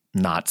probably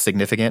not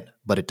significant,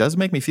 but it does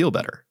make me feel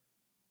better.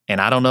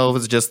 And I don't know if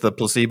it's just the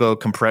placebo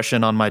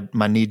compression on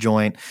my knee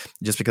joint,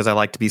 just because I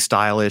like to be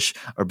stylish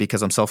or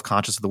because I'm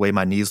self-conscious of the way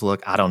my knees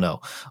look. I don't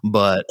know.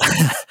 But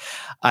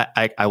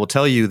I will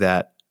tell you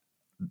that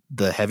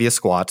the heaviest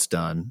squats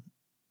done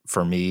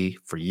for me,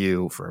 for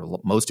you, for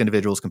most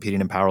individuals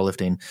competing in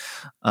powerlifting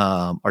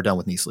are done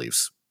with knee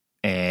sleeves.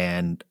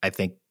 And I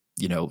think,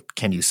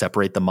 can you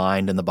separate the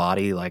mind and the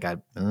body? Like I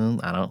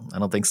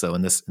don't think so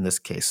in this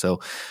case.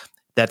 So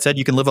that said,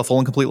 you can live a full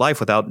and complete life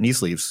without knee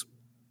sleeves.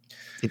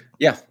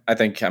 Yeah, I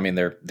think,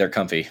 they're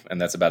comfy, and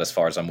that's about as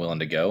far as I'm willing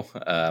to go.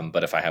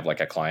 But if I have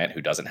like a client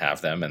who doesn't have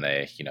them and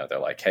they're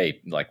like,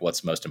 hey, like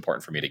what's most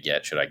important for me to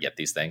get? Should I get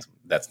these things?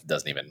 That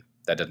doesn't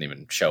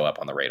even show up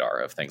on the radar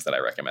of things that I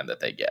recommend that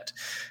they get.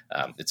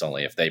 It's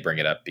only if they bring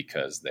it up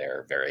because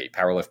they're very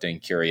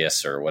powerlifting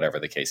curious or whatever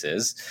the case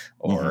is,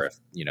 or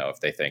if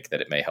they think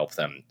that it may help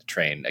them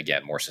train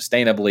again more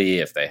sustainably,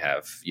 if they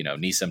have,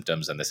 knee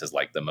symptoms and this is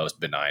like the most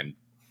benign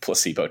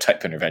placebo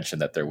type intervention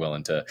that they're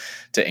willing to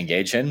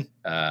engage in,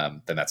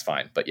 then that's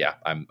fine. But yeah,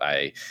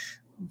 I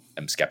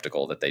am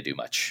skeptical that they do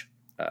much.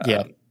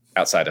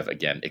 Outside of,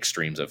 again,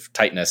 extremes of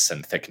tightness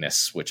and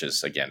thickness, which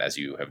is, again, as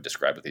you have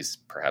described with these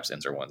perhaps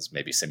Inzer ones,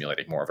 maybe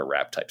simulating more of a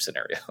wrap type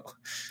scenario.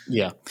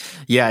 Yeah.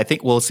 I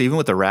think, so even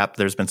with the wrap,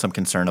 there's been some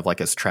concern of like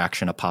a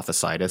traction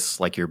apophysitis,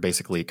 like you're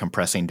basically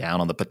compressing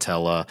down on the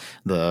patella,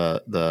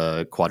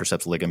 the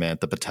quadriceps ligament,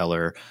 the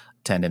patellar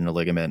tendon and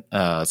ligament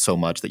so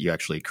much that you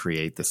actually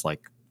create this like,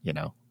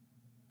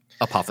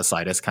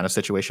 apophysitis kind of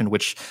situation,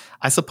 which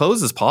I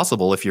suppose is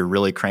possible if you're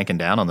really cranking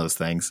down on those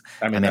things.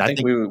 I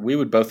think we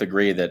would both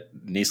agree that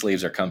knee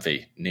sleeves are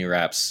comfy, knee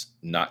wraps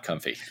not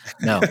comfy.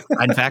 No,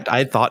 in fact,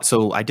 I thought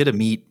so. I did a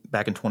meet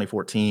back in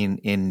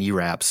 2014 in knee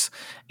wraps,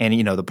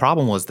 and the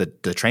problem was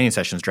that the training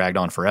sessions dragged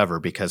on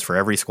forever because for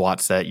every squat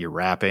set you're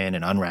wrapping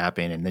and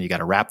unwrapping, and then you got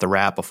to wrap the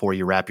wrap before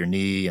you wrap your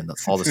knee and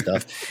all this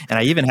stuff. And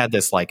I even had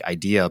this like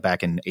idea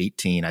back in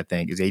 18, I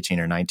think it was 18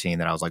 or 19,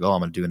 that I was like, oh,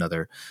 I'm going to do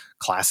another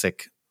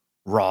classic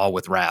raw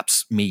with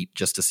wraps meet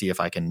just to see if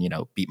I can,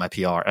 beat my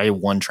PR. I had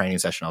one training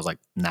session. I was like,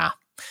 nah.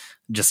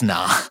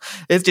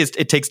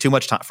 It takes too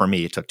much time for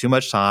me. It took too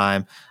much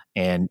time.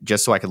 And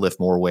just so I could lift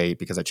more weight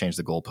because I changed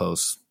the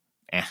goalposts,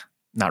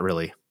 not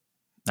really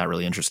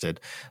interested.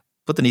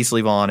 Put the knee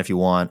sleeve on if you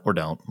want or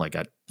don't. Like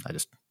I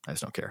just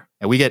don't care.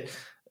 And we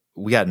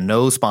got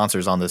no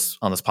sponsors on this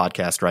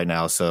podcast right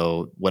now.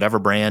 So whatever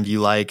brand you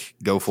like,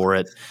 go for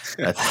it.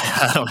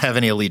 I don't have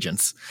any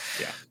allegiance.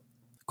 Yeah.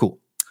 Cool.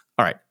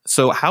 All right.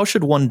 So how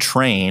should one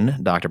train,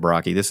 Dr.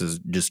 Baraki? This is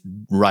just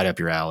right up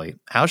your alley.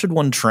 How should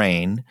one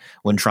train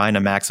when trying to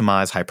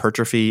maximize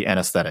hypertrophy and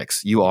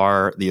aesthetics? You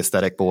are the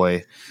aesthetic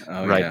boy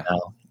now.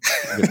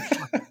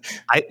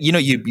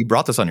 You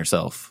brought this on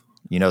yourself.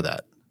 You know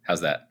that.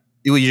 How's that?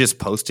 You just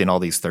posting all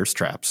these thirst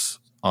traps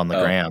on the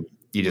gram.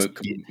 You just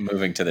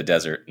moving to the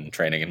desert and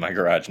training in my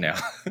garage now.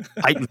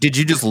 Did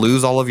you just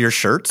lose all of your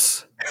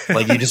shirts?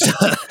 Like you just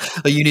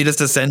you need us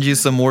to send you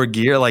some more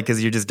gear, like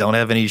because you just don't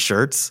have any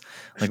shirts.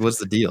 Like what's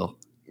the deal?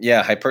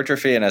 Yeah,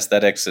 hypertrophy and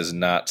aesthetics is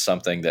not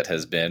something that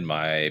has been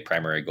my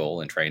primary goal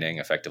in training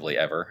effectively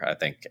ever. I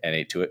think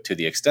to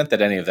the extent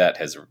that any of that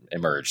has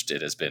emerged,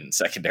 it has been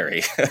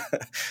secondary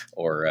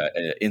or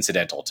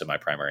incidental to my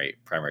primary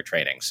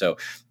training. So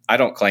I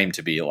don't claim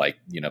to be like,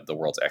 the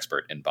world's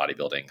expert in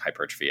bodybuilding,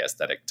 hypertrophy,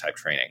 aesthetic type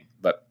training,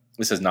 but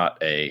this is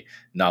not a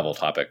novel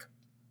topic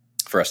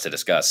for us to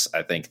discuss.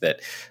 I think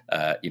that,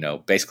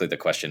 basically the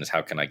question is,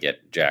 how can I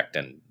get jacked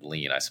and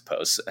lean, I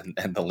suppose.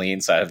 And the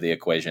lean side of the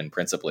equation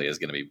principally is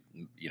going to be,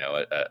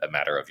 a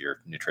matter of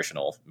your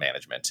nutritional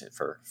management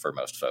for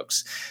most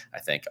folks, I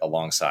think,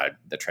 alongside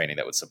the training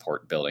that would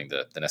support building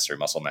the necessary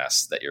muscle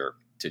mass that you're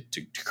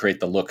to create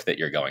the look that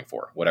you're going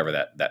for, whatever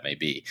that may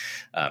be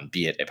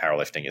it a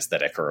powerlifting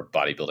aesthetic or a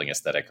bodybuilding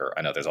aesthetic, or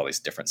I know there's all these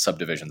different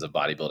subdivisions of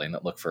bodybuilding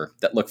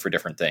that look for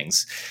different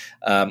things.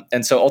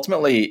 And so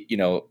ultimately,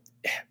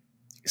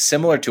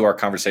 similar to our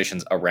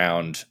conversations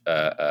around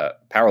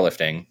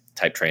powerlifting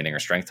type training or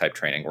strength type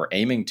training, we're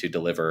aiming to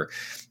deliver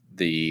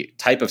the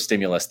type of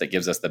stimulus that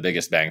gives us the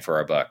biggest bang for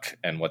our buck.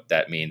 And what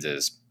that means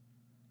is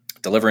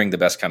delivering the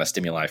best kind of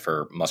stimuli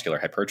for muscular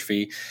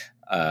hypertrophy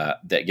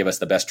that give us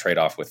the best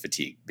trade-off with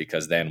fatigue,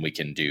 because then we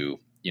can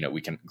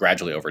we can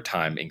gradually over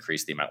time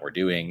increase the amount we're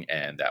doing,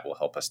 and that will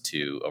help us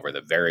to, over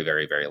the very,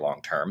 very, very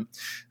long term,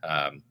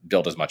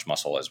 build as much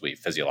muscle as we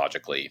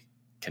physiologically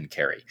can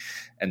carry.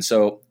 And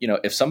so,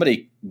 if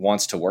somebody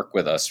wants to work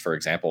with us, for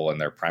example,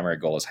 and their primary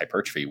goal is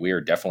hypertrophy, we are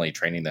definitely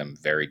training them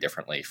very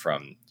differently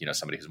from,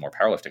 somebody who's more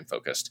powerlifting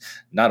focused.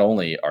 Not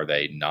only are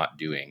they not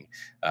doing,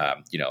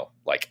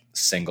 like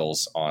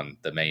singles on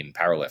the main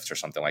power lifts or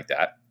something like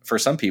that. For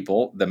some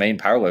people, the main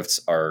power lifts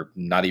are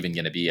not even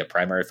going to be a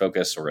primary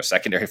focus or a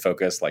secondary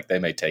focus. Like they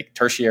may take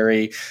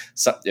tertiary.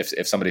 So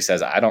if somebody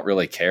says, I don't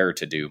really care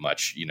to do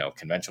much,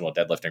 conventional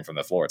deadlifting from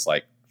the floor, it's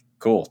like,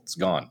 cool, it's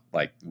gone.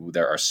 Like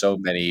there are so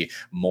many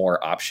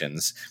more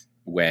options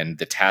when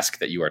the task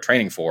that you are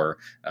training for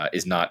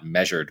is not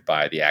measured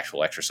by the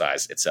actual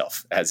exercise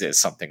itself, as is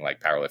something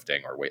like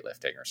powerlifting or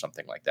weightlifting or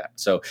something like that.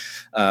 So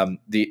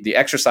the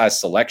exercise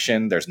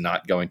selection, there's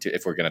not going to,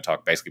 if we're going to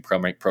talk basically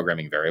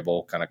programming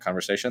variable kind of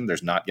conversation,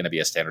 there's not going to be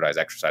a standardized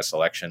exercise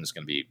selection. It's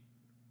going to be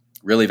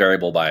really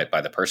variable by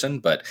the person,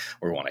 but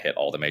we want to hit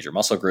all the major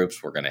muscle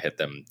groups. We're going to hit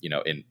them,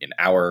 in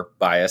our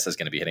bias is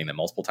going to be hitting them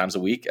multiple times a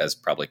week, as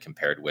probably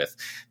compared with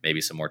maybe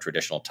some more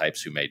traditional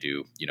types who may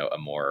do, a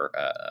more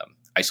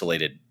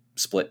isolated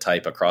split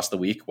type across the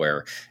week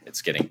where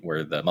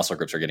the muscle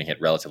groups are getting hit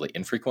relatively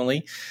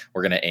infrequently.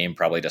 We're going to aim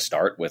probably to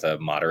start with a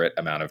moderate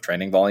amount of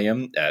training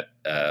volume at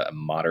a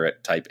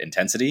moderate type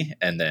intensity,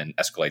 and then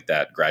escalate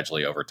that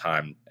gradually over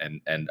time.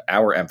 And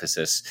our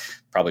emphasis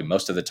probably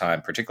most of the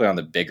time, particularly on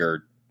the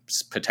bigger,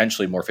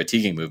 potentially more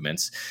fatiguing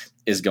movements,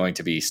 is going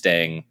to be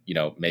staying,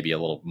 maybe a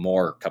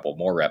couple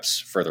more reps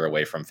further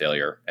away from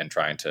failure and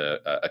trying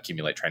to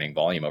accumulate training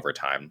volume over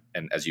time.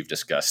 And as you've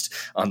discussed,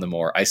 on the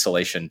more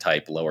isolation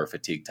type, lower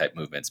fatigue type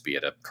movements, be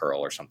it a curl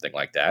or something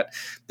like that,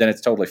 then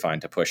it's totally fine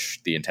to push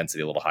the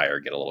intensity a little higher,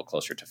 get a little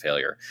closer to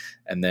failure.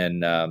 And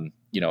then,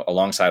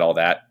 alongside all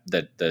that,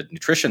 the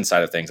nutrition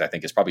side of things, I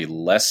think, is probably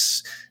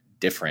less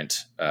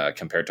different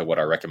compared to what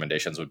our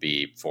recommendations would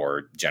be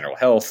for general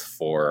health,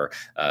 for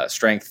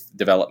strength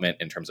development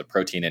in terms of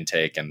protein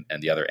intake and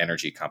the other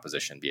energy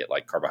composition, be it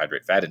like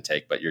carbohydrate, fat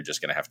intake, but you're just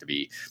going to have to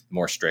be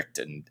more strict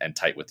and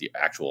tight with the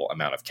actual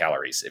amount of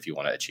calories if you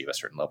want to achieve a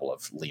certain level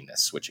of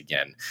leanness, which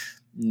again,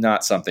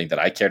 not something that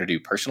I care to do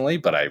personally,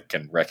 but I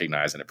can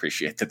recognize and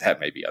appreciate that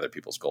may be other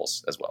people's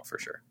goals as well, for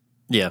sure.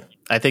 Yeah,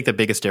 I think the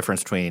biggest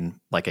difference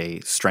between like a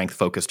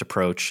strength-focused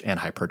approach and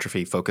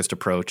hypertrophy-focused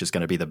approach is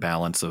going to be the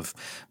balance of,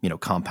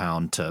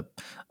 compound to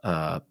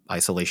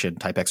isolation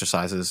type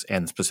exercises,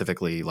 and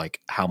specifically like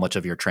how much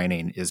of your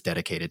training is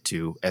dedicated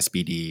to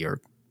SBD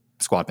or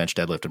squat, bench,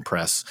 deadlift, and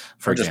press,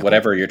 for example. Just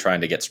whatever you're trying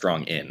to get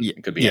strong in.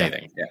 It could be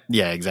anything.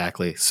 Yeah,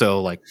 exactly.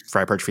 So like for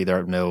hypertrophy, there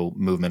are no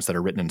movements that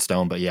are written in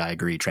stone, but yeah, I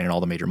agree. Training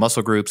all the major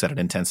muscle groups at an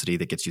intensity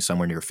that gets you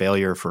somewhere near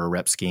failure for a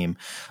rep scheme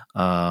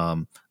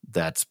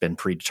that's been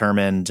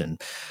predetermined.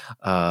 And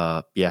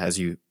as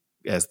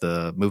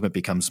the movement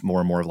becomes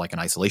more and more of like an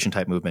isolation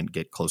type movement,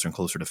 get closer and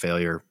closer to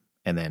failure.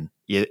 And then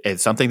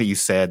it's something that you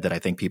said that I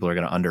think people are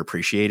going to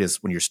underappreciate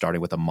is when you're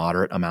starting with a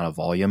moderate amount of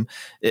volume.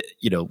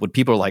 When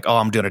people are like, oh,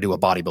 I'm going to do a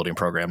bodybuilding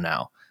program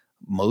now.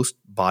 Most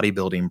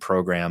bodybuilding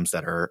programs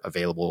that are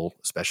available,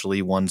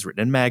 especially ones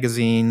written in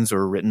magazines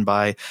or written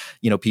by,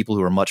 people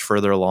who are much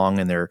further along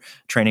in their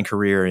training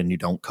career, and you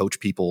don't coach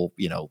people,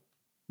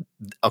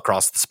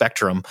 across the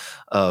spectrum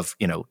of,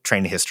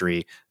 training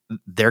history,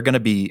 they're going to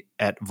be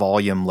at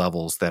volume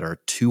levels that are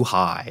too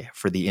high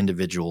for the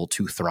individual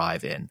to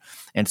thrive in.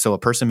 And so a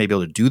person may be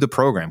able to do the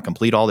program,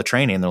 complete all the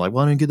training, and they're like,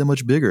 well, I didn't get that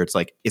much bigger. It's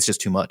like, it's just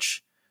too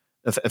much.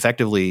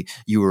 Effectively,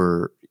 you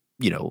were,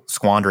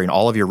 squandering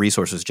all of your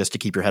resources just to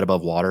keep your head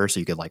above water so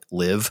you could like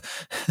live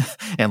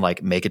and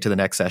like make it to the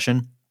next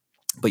session.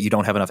 But you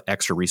don't have enough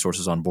extra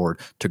resources on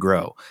board to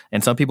grow.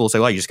 And some people will say,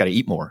 well, you just got to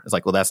eat more. It's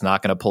like, well, that's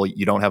not going to pull.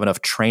 You don't have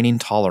enough training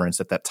tolerance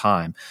at that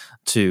time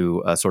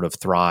to sort of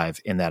thrive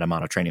in that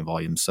amount of training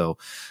volume. So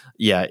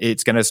yeah,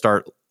 it's going to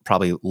start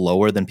probably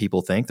lower than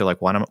people think. They're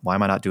like, why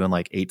am I not doing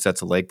like 8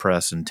 sets of leg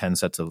press and 10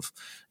 sets of,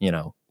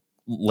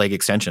 leg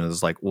extension?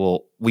 Is like,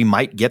 well, we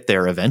might get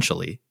there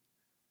eventually,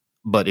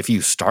 but if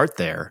you start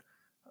there,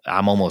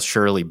 I'm almost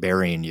surely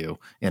burying you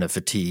in a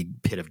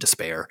fatigue pit of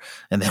despair.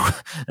 And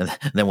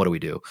then what do we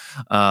do?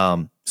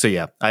 So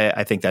yeah,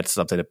 I think that's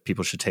something that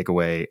people should take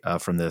away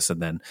from this.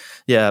 And then,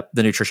 yeah,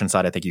 the nutrition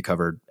side, I think you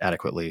covered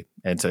adequately.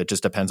 And so it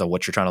just depends on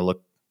what you're trying to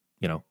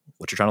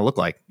look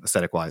like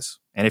aesthetic wise.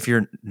 And if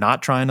you're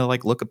not trying to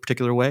like look a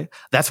particular way,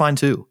 that's fine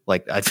too.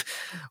 Like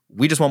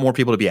we just want more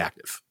people to be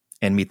active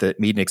and meet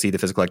and exceed the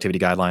physical activity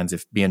guidelines.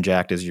 If being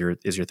jacked is your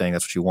thing,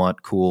 that's what you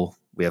want. Cool.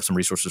 We have some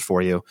resources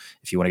for you.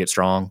 If you want to get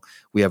strong,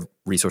 we have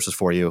resources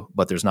for you,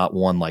 but there's not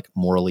one like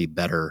morally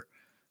better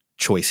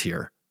choice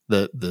here.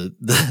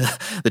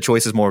 The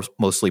choice is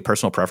mostly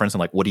personal preference and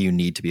like, what do you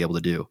need to be able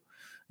to do?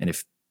 And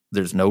if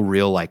there's no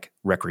real like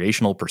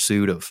recreational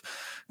pursuit of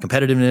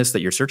competitiveness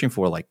that you're searching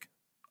for, like,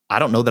 I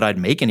don't know that I'd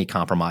make any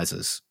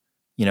compromises,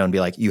 and be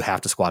like, you have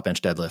to squat,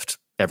 bench, deadlift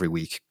every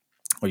week,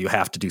 or you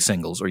have to do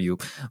singles, or you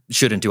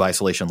shouldn't do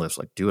isolation lifts.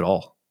 Like, do it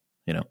all,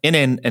 in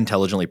an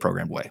intelligently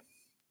programmed way.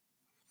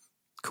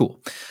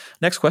 Cool.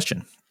 Next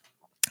question.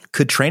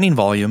 Could training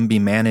volume be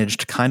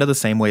managed kind of the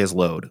same way as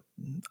load,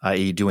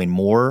 i.e. doing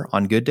more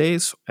on good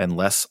days and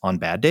less on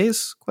bad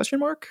days? ? What do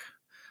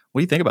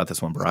you think about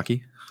this one,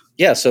 Baraki?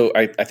 Yeah, so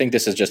I think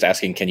this is just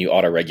asking, can you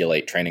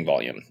auto-regulate training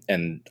volume?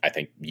 And I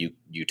think you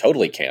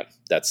totally can.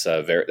 That's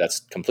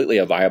completely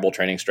a viable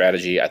training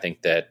strategy. I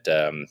think that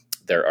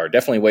there are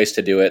definitely ways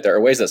to do it. There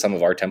are ways that some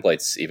of our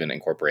templates even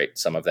incorporate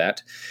some of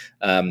that.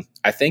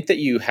 I think that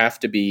you have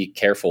to be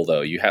careful,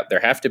 though. There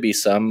have to be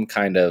some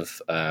kind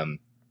of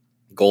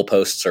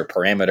goalposts or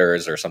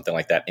parameters or something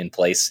like that in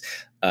place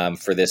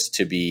for this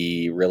to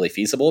be really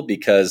feasible,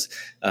 because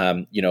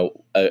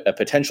a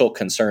potential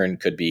concern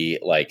could be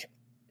like,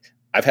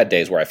 I've had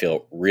days where I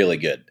feel really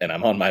good and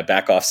I'm on my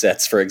back off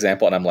sets, for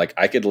example, and I'm like,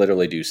 I could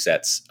literally do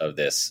sets of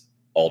this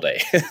all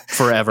day.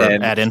 Forever,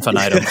 ad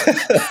infinitum.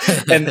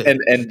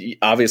 and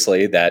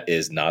obviously that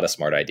is not a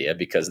smart idea,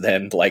 because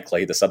then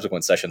likely the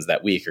subsequent sessions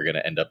that week are going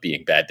to end up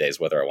being bad days,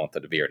 whether I want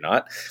them to be or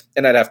not.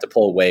 And I'd have to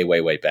pull way,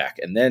 way, way back.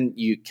 And then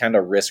you kind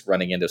of risk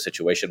running into a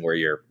situation where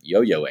you're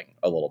yo-yoing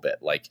a little bit.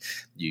 Like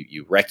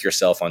you wreck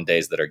yourself on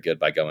days that are good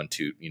by going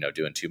to,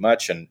 doing too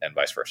much and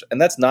vice versa. And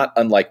that's not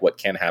unlike what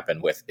can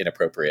happen with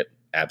inappropriate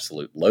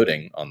absolute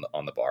loading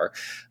on the bar.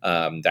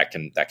 That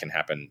can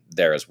happen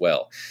there as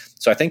well.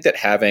 So I think that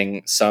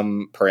having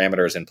some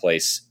parameters in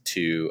place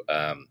to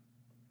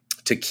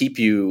keep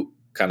you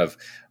kind of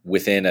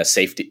within a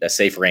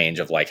safe range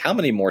of like how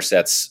many more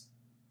sets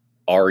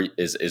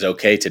is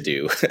okay to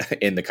do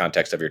in the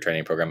context of your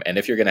training program. And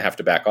if you're going to have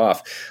to back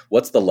off,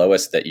 what's the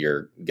lowest that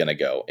you're going to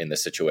go in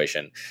this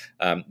situation?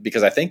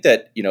 Because I think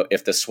that,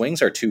 if the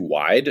swings are too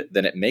wide,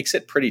 then it makes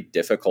it pretty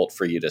difficult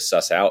for you to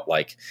suss out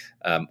like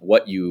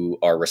what you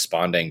are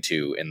responding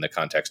to in the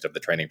context of the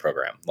training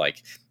program.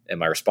 Like,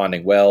 am I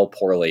responding well,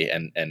 poorly?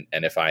 And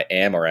if I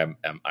am or I'm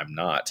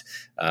not,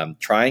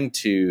 trying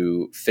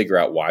to figure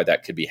out why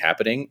that could be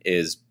happening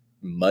is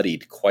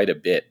muddied quite a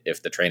bit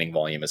if the training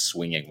volume is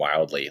swinging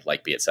wildly,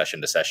 like be it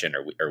session to session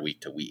or week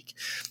to week.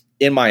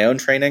 In my own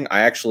training,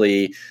 I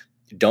actually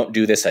don't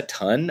do this a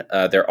ton.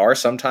 There are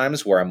some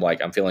times where I'm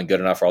like, I'm feeling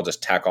good enough, or I'll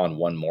just tack on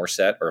one more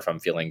set, or if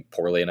I'm feeling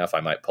poorly enough, I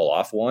might pull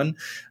off one.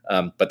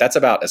 But that's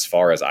about as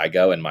far as I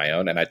go in my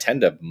own. And I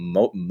tend to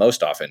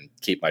most often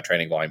keep my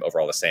training volume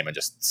overall the same and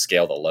just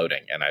scale the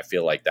loading. And I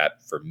feel like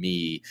that for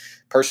me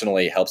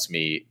personally helps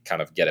me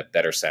kind of get a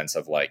better sense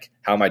of like,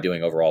 how am I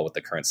doing overall with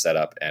the current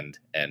setup and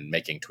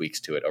making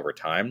tweaks to it over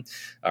time,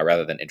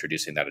 rather than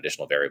introducing that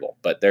additional variable.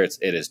 But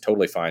it is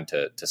totally fine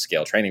to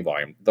scale training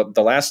volume.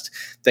 The last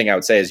thing I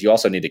would say is you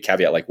also need to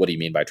caveat, like, what do you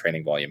mean by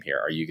training volume here?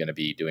 Are you going to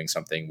be doing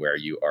something where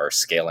you are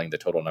scaling the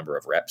total number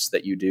of reps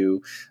that you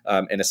do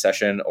in a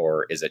session,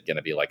 or is it going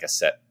to be like a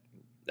set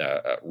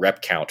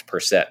rep count per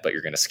set, but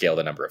you're going to scale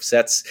the number of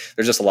sets?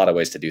 There's just a lot of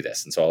ways to do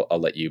this. And so I'll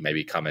let you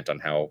maybe comment on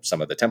how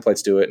some of the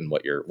templates do it and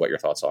what your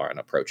thoughts are on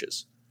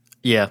approaches.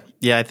 Yeah.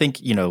 I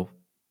think,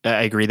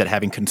 I agree that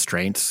having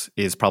constraints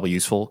is probably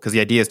useful, because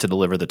the idea is to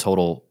deliver the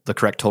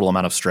correct total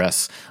amount of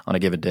stress on a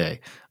given day,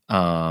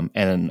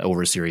 and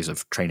over a series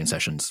of training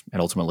sessions.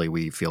 And ultimately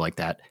we feel like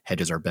that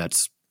hedges our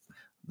bets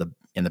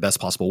in the best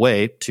possible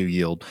way to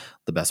yield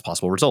the best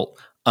possible result.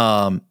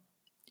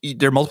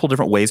 There are multiple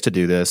different ways to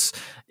do this.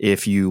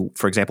 If you,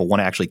 for example, want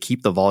to actually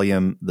keep the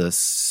volume the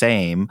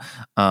same,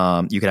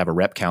 you could have a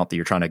rep count that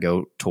you're trying to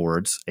go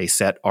towards, a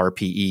set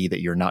RPE that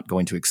you're not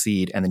going to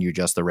exceed, and then you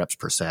adjust the reps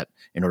per set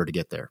in order to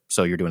get there.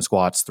 So you're doing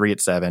squats 3 at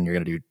 7, you're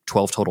going to do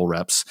 12 total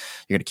reps.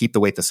 You're going to keep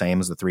the weight the same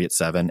as the 3 at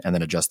 7, and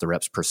then adjust the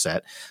reps per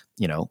set,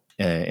 in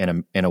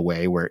a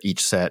way where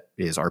each set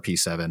is RP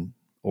 7,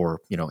 or,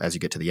 as you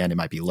get to the end, it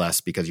might be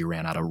less because you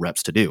ran out of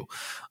reps to do.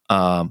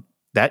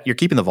 That you're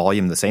keeping the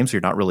volume the same, so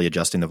you're not really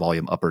adjusting the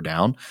volume up or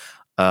down,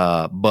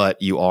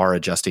 but you are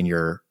adjusting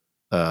the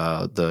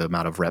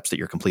amount of reps that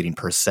you're completing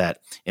per set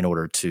in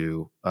order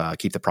to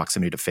keep the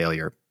proximity to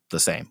failure the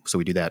same. So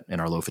we do that in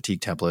our low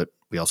fatigue template.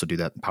 We also do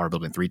that in Power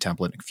Building 3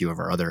 template and a few of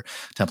our other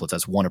templates.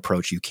 That's one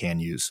approach you can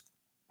use.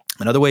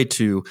 Another way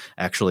to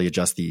actually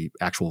adjust the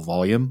actual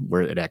volume,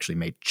 where it actually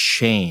may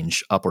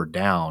change up or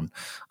down,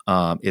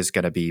 is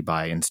going to be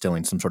by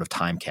instilling some sort of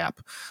time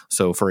cap.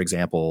 So, for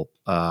example,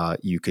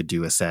 you could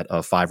do a set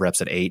of 5 reps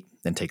at 8,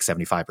 then take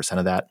 75%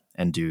 of that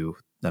and do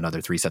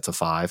another 3 sets of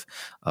 5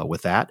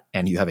 with that.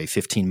 And you have a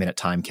 15-minute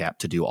time cap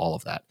to do all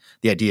of that.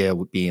 The idea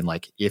being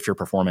like if your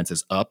performance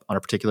is up on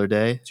a particular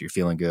day, so you're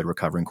feeling good,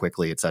 recovering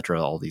quickly, et cetera,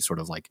 all these sort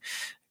of like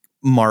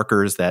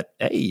markers that,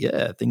 hey,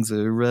 yeah, things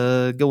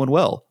are going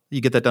well.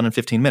 You get that done in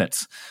 15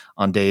 minutes.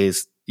 On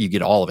days you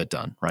get all of it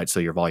done, right? So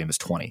your volume is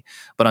 20.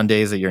 But on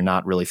days that you're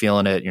not really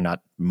feeling it,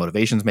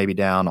 motivation's maybe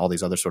down, all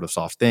these other sort of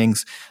soft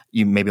things,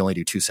 you maybe only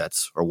do 2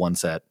 sets or 1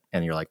 set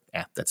and you're like,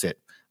 that's it.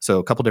 So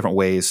a couple different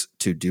ways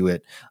to do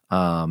it.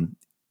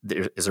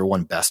 Is there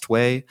one best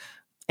way?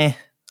 And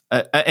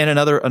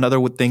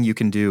another thing you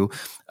can do,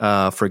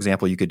 for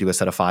example, you could do a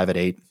set of 5 at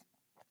 8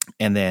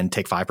 and then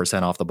take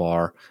 5% off the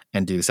bar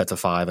and do sets of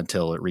 5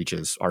 until it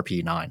reaches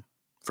RP 9,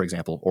 for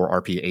example, or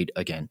RP 8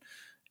 again.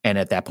 And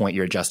at that point,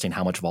 you're adjusting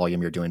how much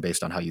volume you're doing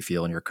based on how you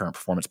feel and your current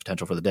performance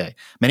potential for the day.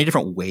 Many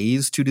different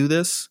ways to do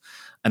this.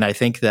 And I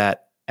think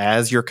that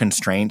as your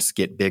constraints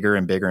get bigger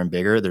and bigger and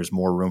bigger, there's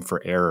more room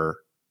for error.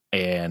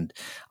 And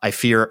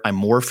I'm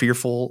more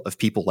fearful of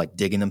people like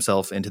digging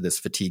themselves into this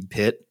fatigue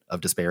pit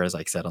of despair, as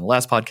I said on the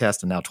last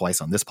podcast and now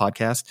twice on this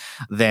podcast,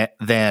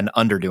 than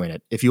underdoing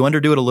it. If you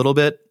underdo it a little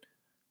bit,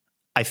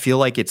 I feel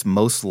like it's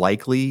most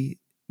likely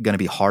going to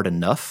be hard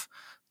enough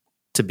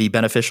to be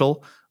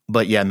beneficial.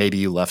 But yeah, maybe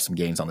you left some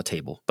gains on the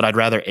table. But I'd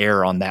rather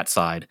err on that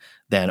side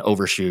than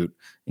overshoot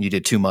and you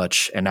did too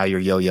much and now you're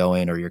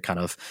yo-yoing, or you're kind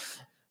of,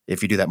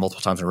 if you do that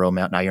multiple times in a row,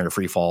 now you're in a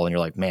free fall and you're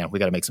like, man, we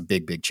got to make some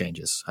big, big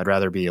changes. I'd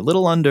rather be a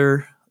little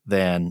under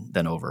than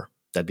over.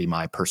 That'd be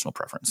my personal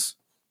preference.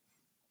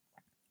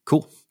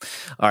 Cool.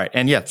 All right.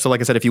 And yeah, so like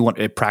I said, if you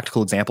want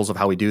practical examples of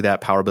how we do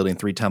that, Power Building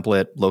 3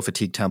 template, low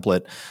fatigue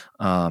template,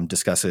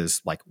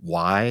 discusses like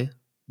why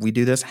we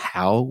do this,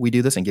 how we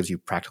do this, and gives you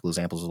practical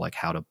examples of like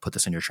how to put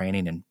this in your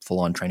training and full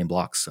on training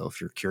blocks. So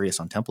if you're curious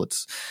on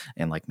templates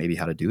and like maybe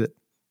how to do it,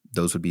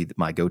 those would be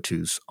my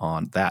go-tos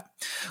on that.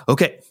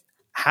 Okay.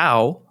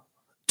 How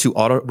to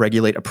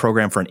auto-regulate a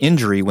program for an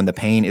injury when the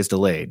pain is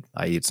delayed,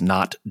 i.e. it's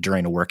not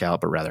during a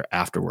workout, but rather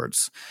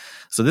afterwards.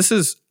 So this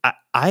is,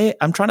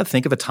 I'm trying to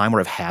think of a time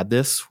where I've had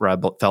this, where I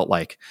felt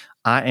like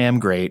I am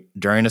great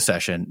during a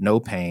session,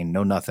 no pain,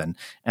 no nothing.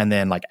 And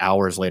then like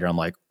hours later, I'm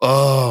like,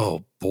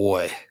 oh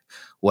boy,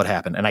 what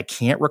happened? And I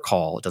can't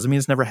recall, it doesn't mean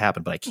it's never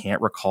happened, but I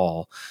can't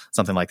recall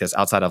something like this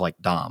outside of like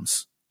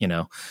DOMS,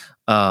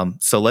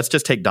 So let's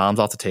just take DOMS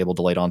off the table,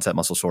 delayed onset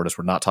muscle soreness.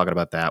 We're not talking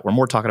about that. We're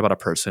more talking about a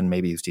person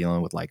maybe who's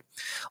dealing with like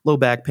low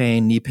back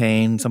pain, knee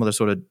pain, some other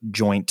sort of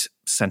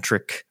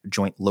joint-centric,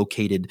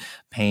 joint-located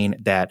pain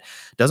that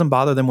doesn't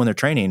bother them when they're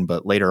training,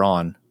 but later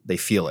on they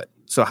feel it.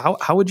 So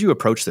how would you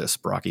approach this,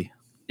 Baraki?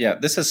 Yeah,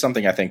 this is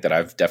something I think that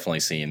I've definitely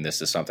seen.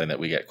 This is something that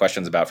we get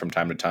questions about from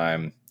time to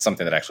time,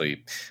 something that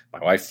actually my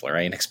wife,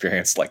 Lorraine,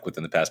 experienced like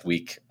within the past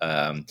week.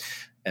 And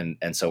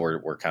so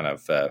we're kind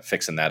of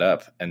fixing that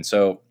up. And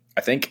so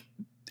I think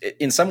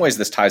in some ways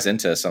this ties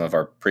into some of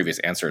our previous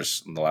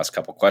answers in the last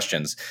couple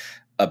questions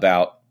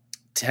about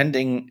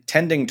tending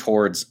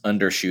towards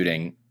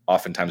undershooting,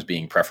 oftentimes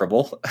being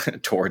preferable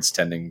towards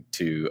tending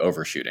to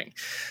overshooting.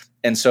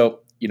 And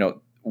so,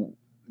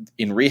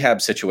 in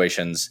rehab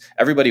situations,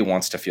 everybody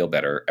wants to feel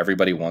better.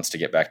 Everybody wants to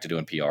get back to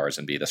doing PRs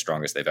and be the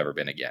strongest they've ever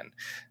been again.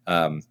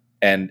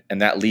 And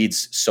that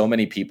leads so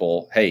many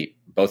people, hey,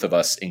 both of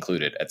us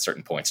included at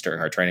certain points during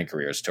our training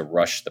careers, to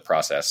rush the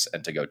process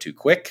and to go too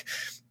quick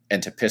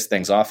and to piss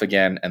things off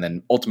again, and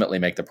then ultimately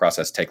make the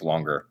process take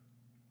longer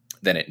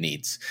than it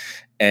needs.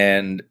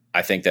 And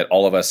I think that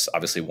all of us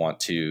obviously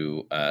want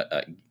to,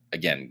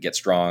 again, get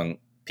strong,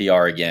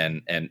 PR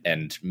again,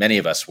 and many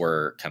of us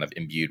were kind of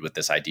imbued with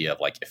this idea of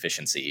like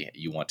efficiency.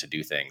 You want to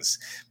do things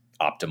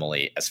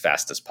optimally as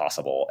fast as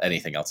possible.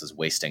 Anything else is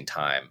wasting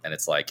time. And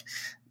it's like,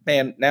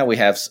 man, now we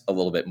have a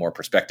little bit more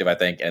perspective, I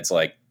think. And it's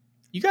like,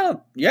 you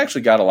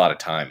actually got a lot of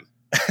time.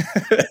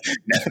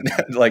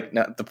 Like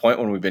not the point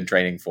when we've been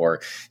training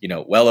for,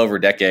 well over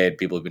a decade,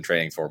 people have been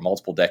training for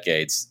multiple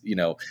decades,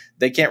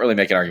 they can't really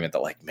make an argument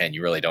that like, man,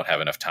 you really don't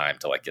have enough time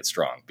to like get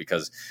strong,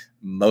 because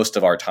most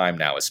of our time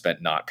now is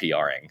spent not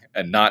PRing,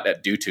 and not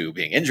due to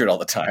being injured all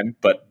the time,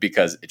 but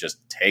because it just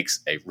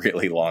takes a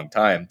really long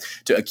time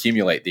to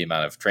accumulate the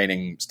amount of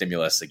training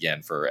stimulus,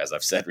 again, for, as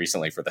I've said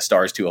recently, for the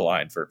stars to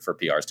align for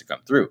PRs to come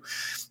through.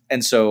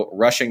 And so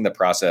rushing the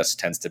process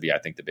tends to be, I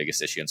think, the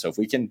biggest issue. And so if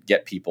we can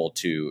get people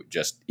to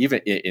just, even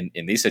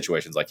in these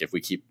situations, like if we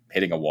keep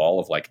hitting a wall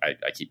of like,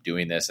 I keep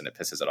doing this and it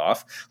pisses it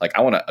off, like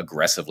I want to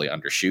aggressively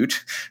undershoot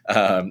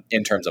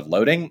in terms of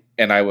loading.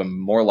 And I am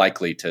more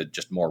likely to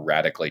just more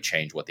radically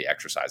change what the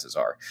exercises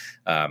are,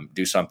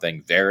 do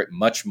something very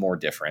much more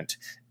different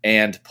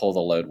and pull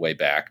the load way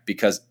back.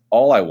 Because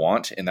all I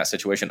want in that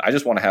situation, I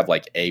just want to have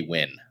like a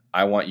win.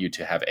 I want you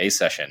to have a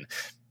session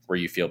where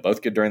you feel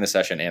both good during the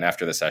session and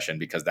after the session,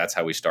 because that's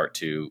how we start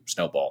to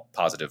snowball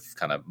positive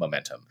kind of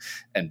momentum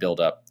and build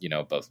up,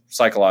 both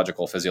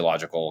psychological,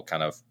 physiological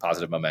kind of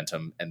positive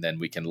momentum. And then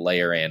we can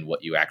layer in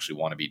what you actually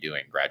want to be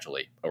doing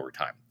gradually over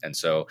time. And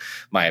so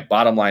my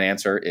bottom line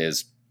answer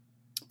is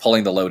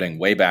pulling the loading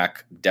way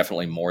back,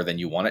 definitely more than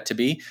you want it to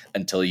be,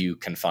 until you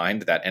can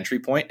find that entry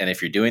point. And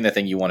if you're doing the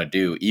thing you want to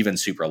do, even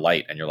super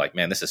light, and you're like,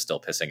 man, this is still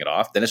pissing it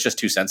off, then it's just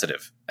too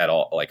sensitive at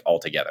all, like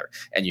altogether.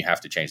 And you have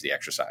to change the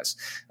exercise.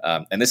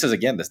 And this is,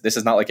 again, this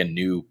is not like a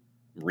new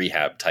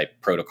rehab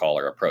type protocol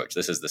or approach.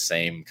 This is the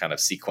same kind of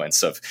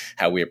sequence of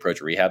how we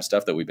approach rehab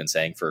stuff that we've been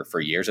saying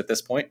for years at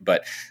this point.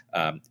 But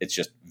it's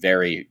just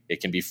it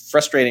can be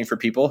frustrating for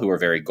people who are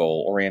very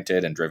goal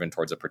oriented and driven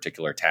towards a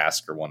particular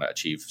task or want to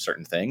achieve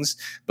certain things.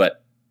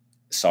 But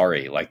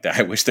sorry, like that,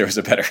 I wish there was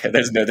a better,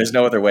 there's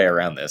no other way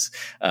around this.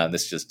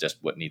 This is just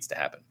what needs to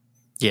happen.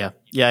 Yeah,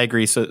 I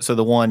agree. So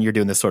the one, you're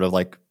doing this sort of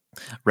like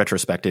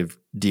retrospective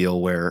deal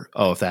where,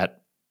 if that,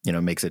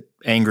 makes it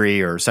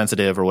angry or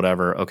sensitive or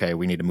whatever, okay,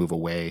 we need to move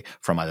away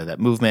from either that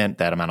movement,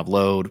 that amount of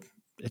load,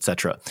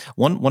 etc.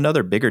 One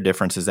other bigger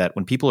difference is that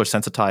when people are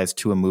sensitized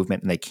to a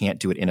movement and they can't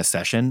do it in a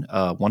session,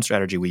 one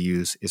strategy we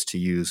use is to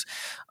use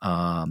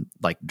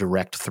like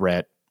direct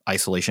threat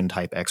isolation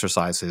type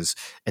exercises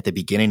at the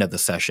beginning of the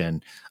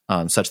session,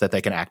 such that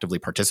they can actively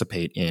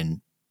participate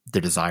in the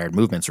desired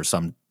movements or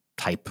some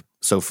type.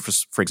 So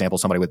for example,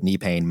 somebody with knee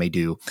pain may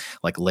do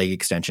like leg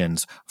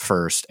extensions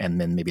first, and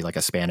then maybe like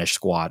a Spanish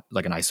squat,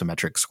 like an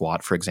isometric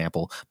squat, for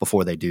example,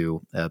 before they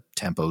do a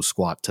tempo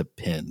squat to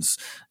pins,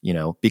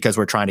 because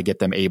we're trying to get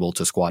them able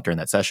to squat during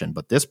that session.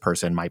 But this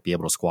person might be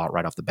able to squat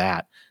right off the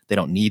bat. They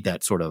don't need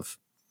that sort of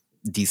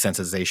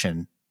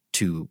desensitization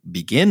to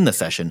begin the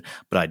session,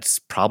 but I'd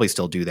probably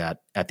still do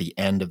that at the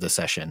end of the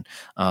session,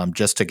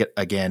 just to get,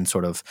 again,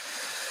 sort of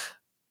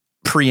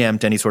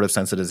preempt any sort of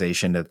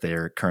sensitization that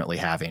they're currently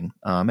having.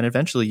 And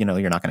eventually, you're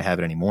not going to have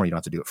it anymore. You don't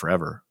have to do it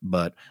forever.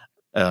 But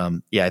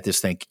I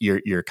just think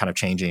you're kind of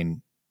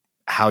changing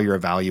how you're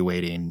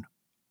evaluating,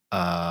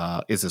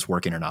 is this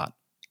working or not?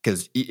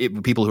 Because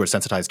people who are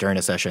sensitized during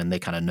a session, they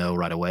kind of know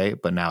right away,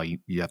 but now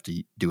you have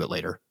to do it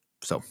later.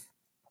 So,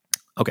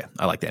 okay,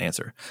 I like that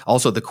answer.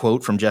 Also, the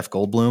quote from Jeff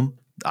Goldblum,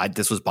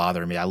 this was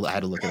bothering me. I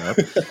had to look it up.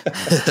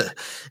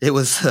 It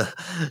was,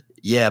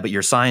 but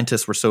your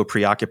scientists were so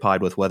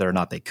preoccupied with whether or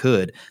not they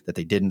could that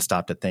they didn't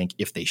stop to think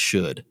if they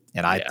should.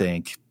 And I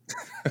think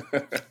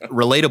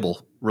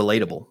relatable.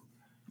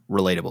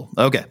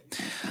 Okay.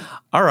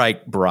 All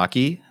right,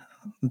 Baraki,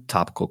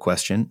 topical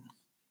question.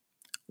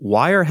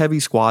 Why are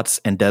heavy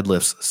squats and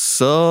deadlifts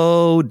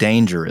so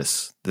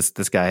dangerous?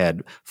 This guy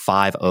had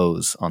 5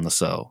 O's on the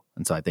so,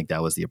 and so I think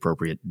that was the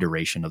appropriate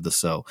duration of the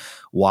so.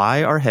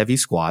 Why are heavy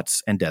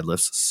squats and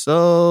deadlifts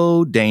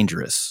so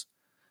dangerous?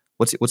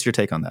 What's your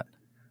take on that?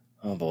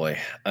 Oh boy,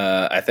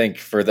 I think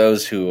for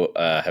those who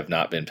have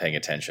not been paying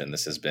attention,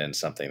 this has been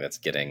something that's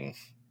getting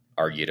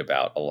argued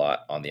about a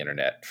lot on the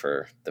internet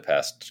for the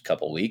past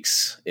couple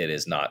weeks. It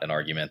is not an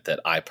argument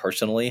that I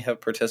personally have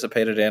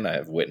participated in. I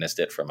have witnessed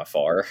it from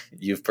afar.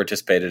 You've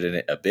participated in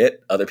it a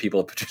bit. Other people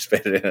have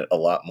participated in it a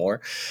lot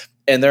more.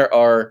 And there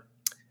are,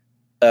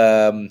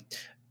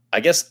 I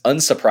guess,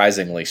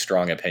 unsurprisingly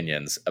strong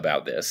opinions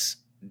about this,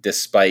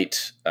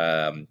 despite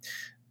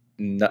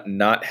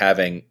not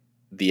having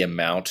the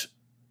amount,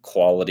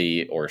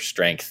 quality, or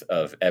strength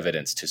of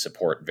evidence to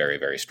support very,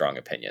 very strong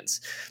opinions.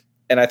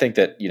 And I think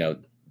that,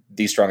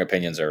 these strong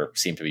opinions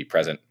seem to be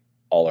present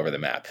all over the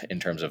map in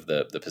terms of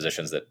the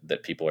positions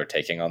that people are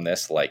taking on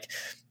this. Like,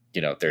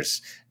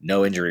 there's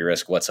no injury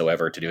risk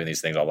whatsoever to doing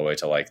these things, all the way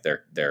to like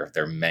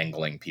they're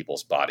mangling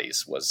people's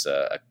bodies was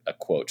a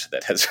quote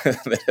that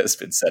has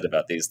been said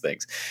about these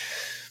things.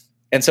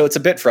 And so it's a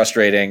bit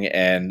frustrating,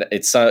 and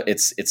it's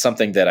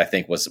something that I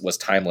think was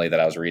timely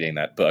that I was reading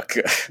that book,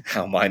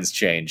 How Minds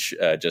Change,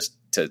 just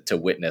to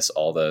witness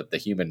all the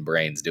human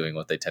brains doing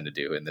what they tend to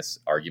do in this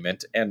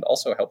argument, and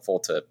also helpful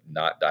to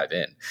not dive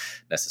in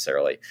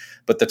necessarily.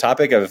 But the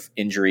topic of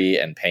injury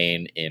and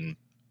pain in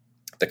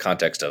the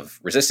context of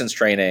resistance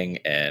training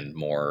and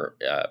more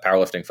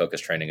powerlifting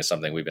focused training is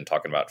something we've been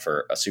talking about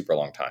for a super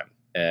long time.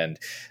 And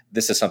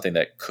this is something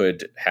that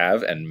could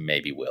have, and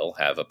maybe will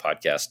have, a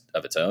podcast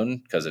of its own,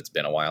 because it's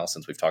been a while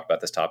since we've talked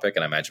about this topic.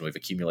 And I imagine we've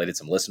accumulated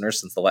some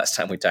listeners since the last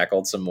time we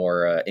tackled some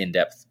more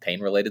in-depth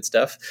pain-related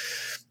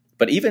stuff.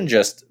 But even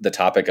just the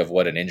topic of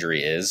what an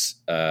injury is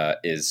a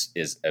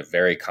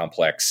very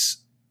complex,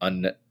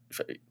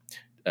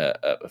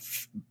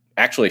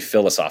 actually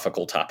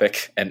philosophical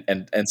topic, and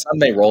some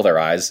may roll their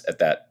eyes at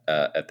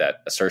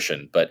that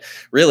assertion, but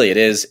really it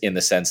is, in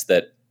the sense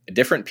that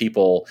different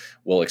people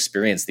will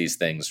experience these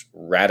things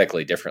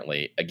radically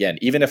differently. Again,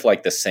 even if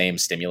like the same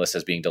stimulus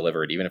is being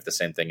delivered, even if the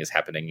same thing is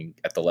happening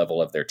at the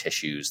level of their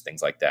tissues,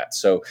 things like that.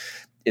 So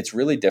it's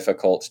really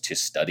difficult to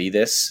study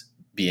this.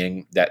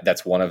 Being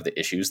that's one of the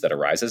issues that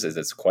arises, is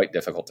it's quite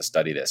difficult to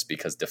study this,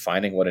 because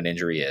defining what an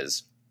injury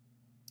is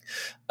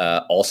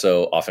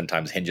Also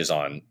oftentimes hinges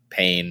on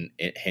pain.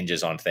 It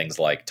hinges on things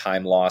like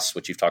time loss,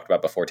 which you've talked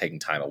about before, taking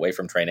time away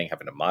from training,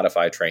 having to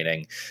modify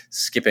training,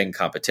 skipping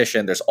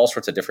competition. There's all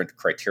sorts of different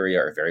criteria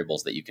or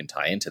variables that you can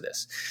tie into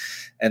this.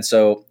 And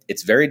so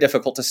it's very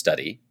difficult to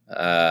study.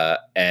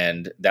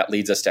 And that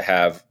leads us to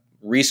have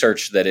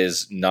research that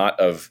is not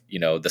of,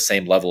 the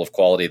same level of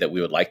quality that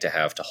we would like to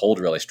have to hold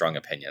really strong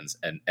opinions.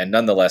 And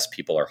nonetheless,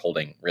 people are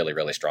holding really,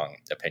 really strong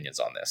opinions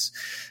on this.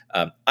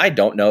 I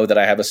don't know that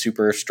I have a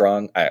super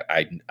strong,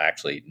 I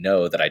actually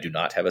know that I do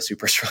not have a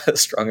super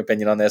strong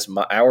opinion on this.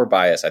 Our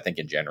bias, I think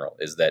in general,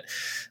 is that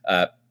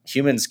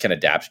humans can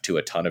adapt to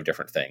a ton of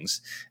different things.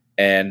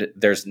 And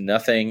there's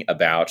nothing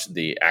about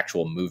the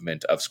actual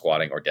movement of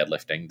squatting or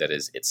deadlifting that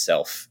is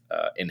itself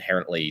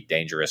inherently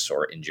dangerous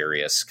or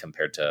injurious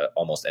compared to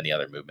almost any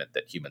other movement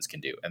that humans can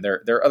do. And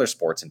there are other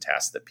sports and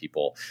tasks that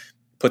people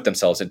put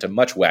themselves into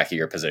much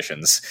wackier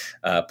positions,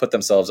 put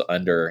themselves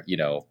under,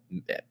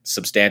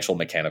 substantial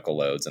mechanical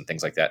loads and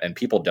things like that. And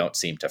people don't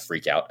seem to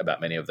freak out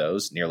about many of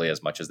those nearly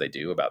as much as they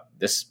do about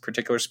this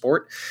particular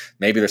sport.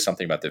 Maybe there's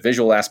something about the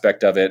visual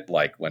aspect of it,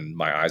 like when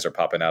my eyes are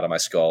popping out of my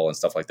skull and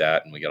stuff like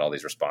that. And we get all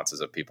these responses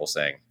of people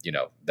saying,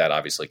 that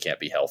obviously can't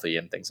be healthy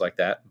and things like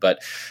that.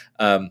 But,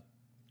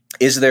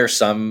 is there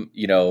some,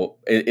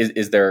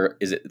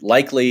 is it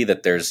likely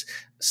that there's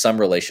some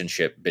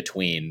relationship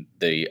between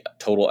the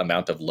total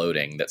amount of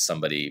loading that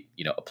somebody,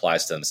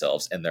 applies to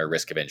themselves and their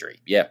risk of injury?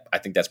 Yeah, I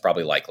think that's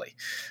probably likely.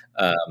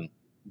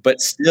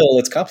 But still,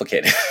 it's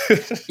complicated.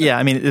 Yeah,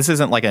 I mean,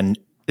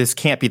 this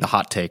can't be the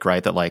hot take,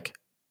 right? That like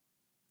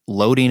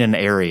loading an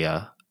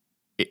area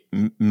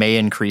may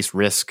increase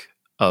risk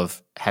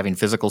of having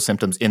physical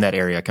symptoms in that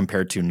area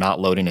compared to not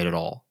loading it at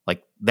all.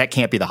 Like that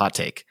can't be the hot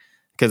take,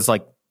 because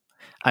like,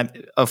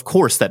 of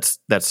course that's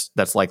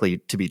likely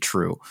to be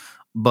true,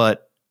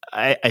 but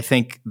I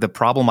think the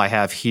problem I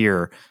have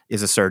here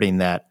is asserting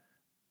that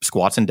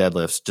squats and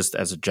deadlifts, just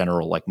as a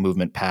general like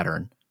movement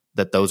pattern,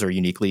 that those are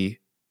uniquely,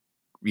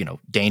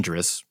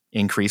 dangerous,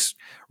 increased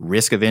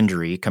risk of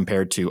injury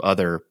compared to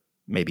other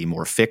maybe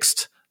more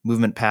fixed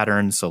movement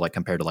patterns. So like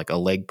compared to like a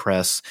leg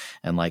press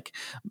and like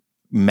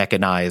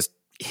mechanized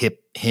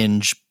hip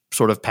hinge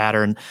sort of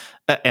pattern,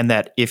 and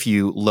that if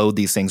you load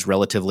these things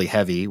relatively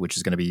heavy, which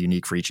is going to be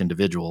unique for each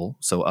individual,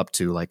 so up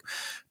to like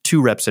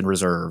 2 reps in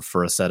reserve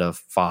for a set of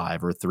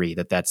 5 or 3,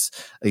 that's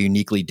a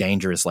uniquely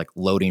dangerous like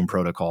loading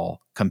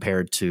protocol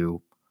compared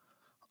to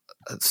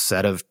a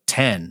set of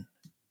 10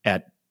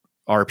 at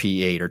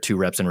RP8 or 2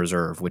 reps in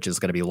reserve, which is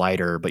going to be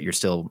lighter, but you're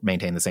still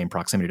maintaining the same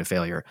proximity to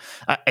failure.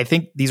 I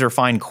think these are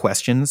fine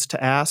questions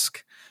to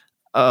ask,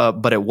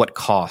 but at what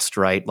cost,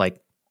 right?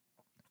 Like,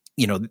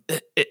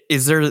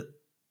 is there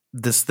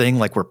this thing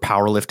like where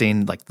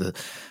powerlifting, like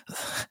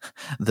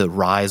the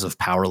rise of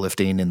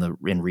powerlifting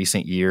in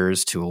recent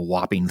years to a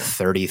whopping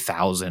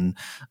 30,000,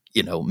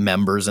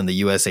 members in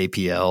the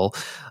USAPL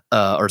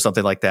or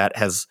something like that,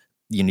 has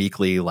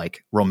uniquely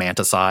like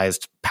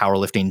romanticized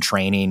powerlifting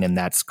training, and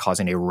that's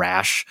causing a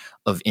rash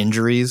of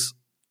injuries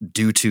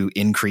due to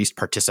increased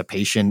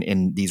participation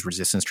in these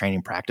resistance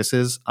training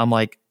practices? I'm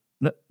like,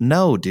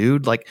 no,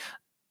 dude, like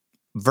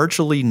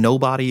virtually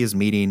nobody is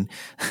meeting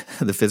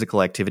the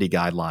physical activity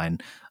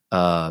guideline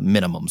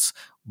minimums,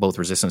 both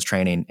resistance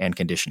training and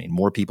conditioning.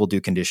 More people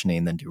do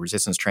conditioning than do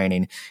resistance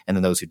training. And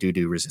then those who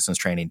do resistance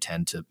training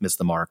tend to miss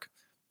the mark,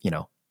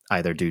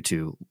 either due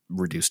to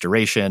reduced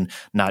duration,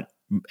 not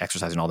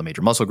exercising all the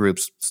major muscle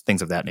groups,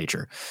 things of that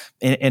nature.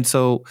 And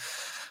so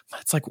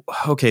it's like,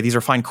 okay, these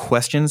are fine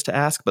questions to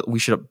ask, but we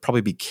should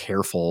probably be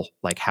careful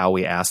like how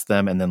we ask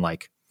them, and then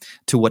like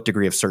to what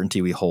degree of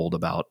certainty we hold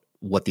about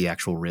what the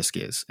actual risk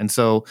is. And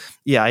so,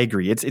 yeah, I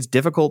agree. It's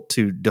difficult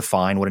to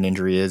define what an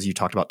injury is. You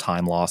talked about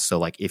time loss. So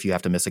like if you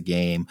have to miss a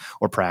game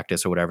or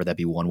practice or whatever, that'd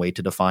be one way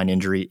to define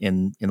injury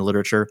in the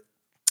literature.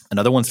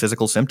 Another one's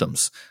physical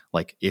symptoms.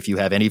 Like if you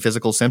have any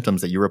physical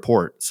symptoms that you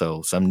report,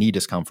 so some knee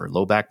discomfort,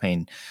 low back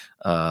pain,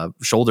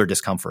 shoulder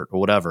discomfort or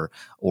whatever,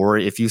 or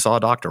if you saw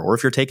a doctor, or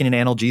if you're taking an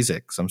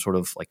analgesic, some sort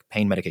of like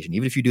pain medication,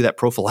 even if you do that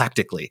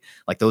prophylactically,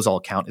 like those all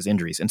count as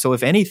injuries. And so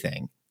if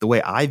anything, the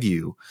way I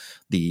view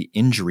the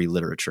injury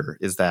literature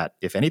is that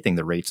if anything,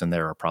 the rates in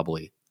there are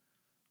probably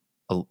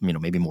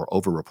maybe more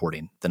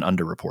over-reporting than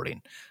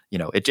under-reporting.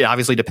 It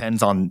obviously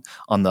depends on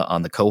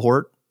the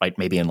cohort, right?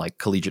 Maybe in like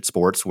collegiate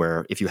sports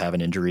where if you have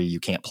an injury,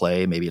 you can't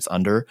play, maybe it's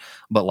under,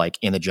 but like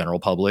in the general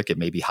public, it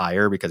may be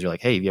higher because you're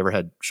like, hey, have you ever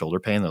had shoulder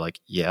pain? They're like,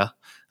 yeah.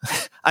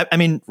 I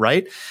mean,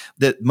 right?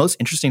 The most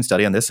interesting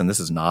study on this, and this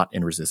is not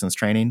in resistance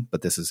training,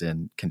 but this is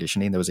in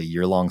conditioning. There was a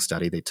year-long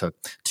study. They took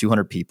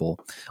 200 people,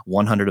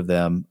 100 of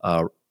them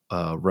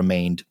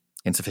remained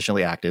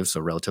insufficiently active,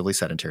 so relatively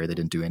sedentary. They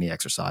didn't do any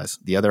exercise.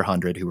 The other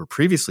 100 who were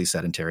previously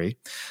sedentary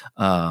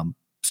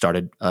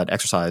started an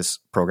exercise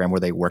program where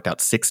they worked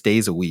out 6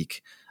 days a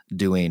week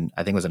doing,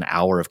 I think it was an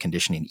hour of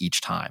conditioning each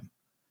time.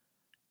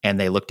 And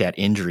they looked at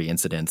injury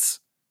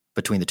incidents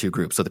between the two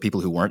groups. So the people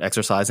who weren't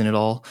exercising at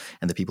all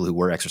and the people who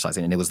were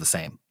exercising, and it was the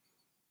same.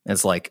 And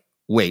it's like,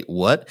 wait,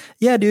 what?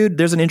 Yeah, dude,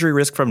 there's an injury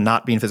risk from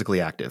not being physically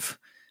active.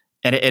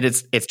 And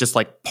it's just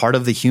like part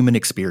of the human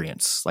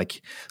experience.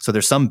 Like, so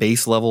there's some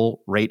base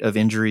level rate of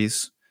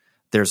injuries.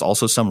 There's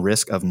also some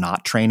risk of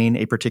not training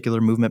a particular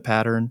movement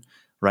pattern,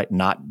 right?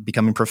 Not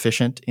becoming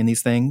proficient in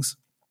these things.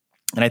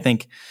 And I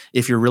think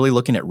if you're really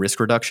looking at risk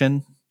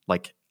reduction,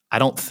 like, I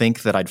don't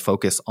think that I'd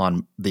focus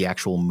on the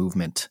actual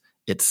movement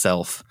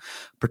itself,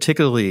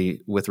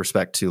 particularly with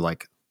respect to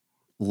like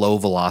low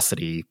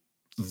velocity,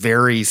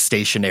 very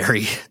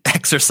stationary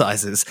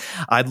exercises.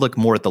 I'd look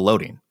more at the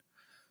loading,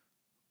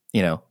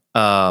 you know.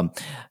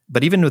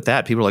 But even with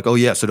that, people are like, oh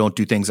yeah, so don't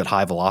do things at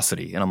high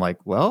velocity. And I'm like,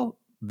 well,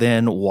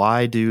 then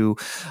why do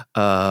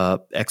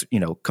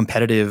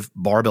competitive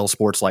barbell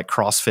sports like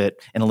CrossFit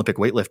and Olympic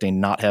weightlifting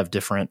not have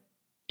different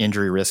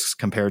injury risks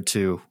compared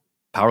to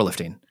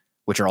powerlifting,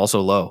 which are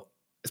also low,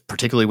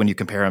 particularly when you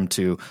compare them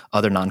to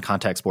other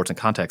non-contact sports and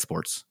contact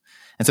sports?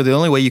 And so the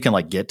only way you can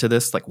like get to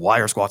this, like, why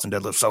are squats and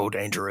deadlifts so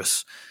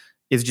dangerous,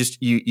 is just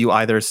you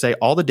either say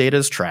all the data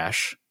is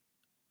trash.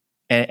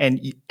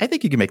 And I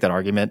think you can make that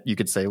argument. You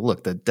could say,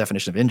 look, the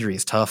definition of injury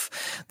is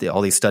tough.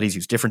 All these studies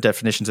use different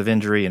definitions of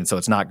injury, and so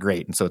it's not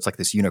great. And so it's like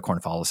this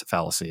unicorn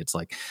fallacy. It's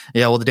like,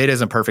 yeah, well, the data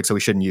isn't perfect, so we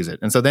shouldn't use it.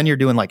 And so then you're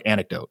doing like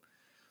anecdote.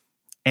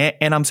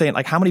 And I'm saying,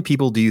 like, how many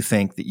people do you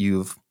think that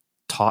you've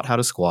taught how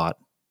to squat,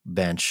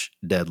 bench,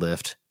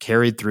 deadlift,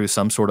 carried through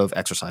some sort of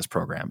exercise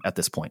program at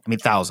this point? I mean,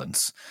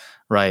 thousands,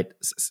 right?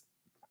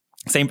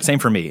 Same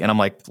for me. And I'm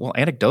like, well,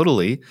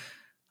 anecdotally,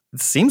 it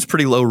seems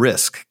pretty low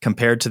risk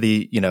compared to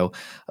the,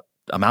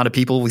 amount of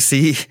people we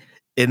see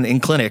in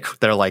clinic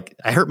that are like,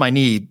 I hurt my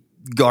knee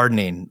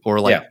gardening, or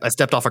like I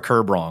stepped off a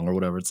curb wrong, or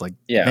whatever. It's like,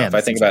 man, if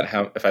I think about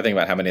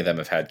how many of them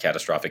have had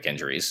catastrophic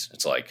injuries,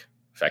 it's like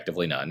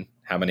effectively none.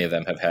 How many of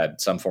them have had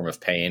some form of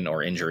pain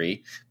or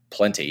injury?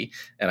 Plenty.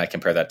 And I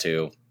compare that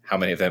to how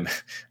many of them,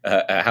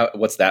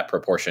 what's that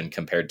proportion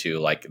compared to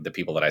like the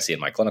people that I see in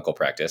my clinical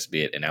practice,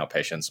 be it in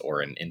outpatients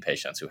or in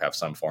inpatients, who have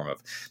some form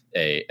of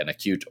an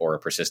acute or a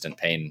persistent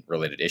pain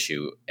related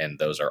issue. And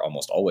those are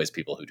almost always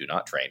people who do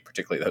not train,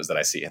 particularly those that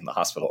I see in the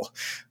hospital.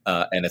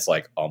 And it's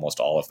like almost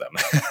all of them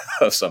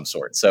of some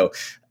sort. So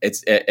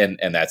it's, and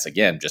that's,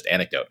 again, just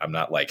anecdote. I'm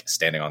not like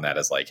standing on that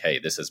as like, hey,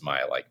 this is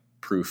my like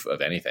proof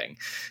of anything.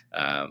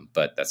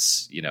 But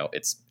that's,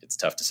 it's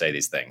tough to say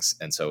these things.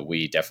 And so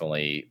we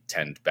definitely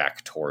tend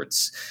back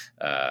towards,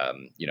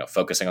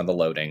 focusing on the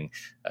loading,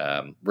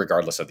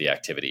 regardless of the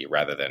activity,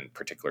 rather than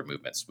particular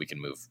movements. We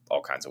can move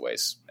all kinds of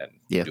ways and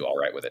do all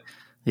right with it.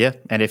 Yeah.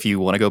 And if you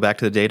want to go back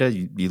to the data,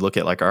 you look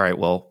at like, all right,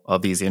 well,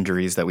 of these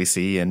injuries that we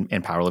see in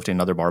powerlifting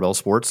and other barbell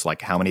sports,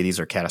 like how many of these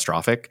are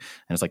catastrophic?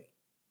 And it's like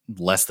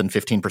less than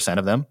 15%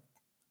 of them.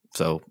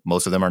 So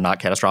most of them are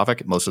not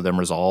catastrophic. Most of them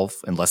resolve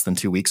in less than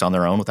 2 weeks on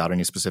their own without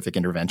any specific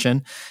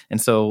intervention.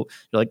 And so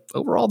you're like,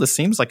 overall, this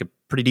seems like a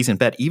pretty decent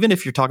bet, even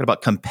if you're talking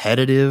about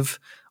competitive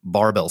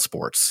barbell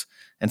sports.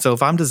 And so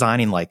if I'm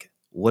designing like,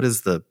 what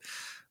is the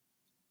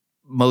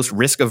most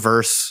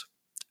risk-averse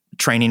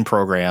training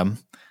program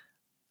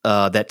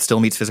that still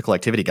meets physical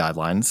activity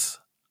guidelines,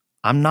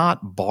 I'm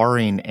not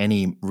barring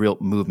any real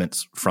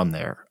movements from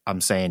there.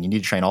 I'm saying you need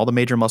to train all the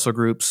major muscle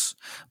groups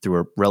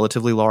through a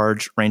relatively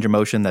large range of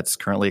motion that's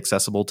currently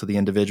accessible to the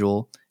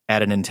individual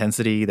at an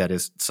intensity that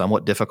is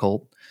somewhat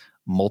difficult,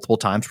 multiple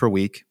times per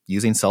week,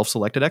 using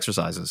self-selected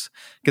exercises.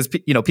 Because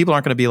people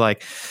aren't going to be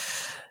like,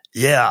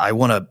 yeah, I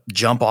want to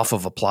jump off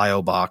of a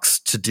plyo box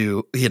to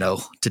do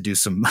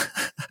some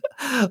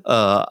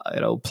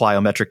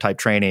plyometric type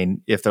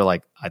training. If they're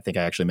like, I think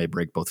I actually may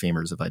break both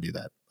femurs if I do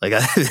that. Like,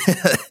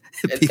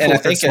 people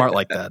are smart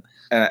like that.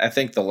 And I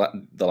think the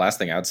last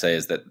thing I would say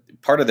is that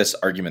part of this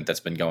argument that's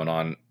been going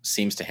on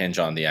seems to hinge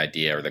on the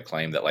idea or the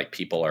claim that like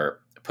people are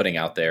putting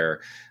out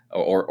there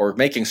or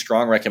making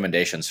strong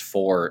recommendations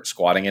for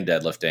squatting and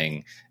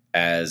deadlifting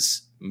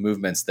as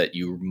movements that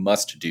you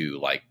must do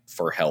like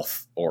for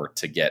health or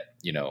to get,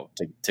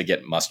 to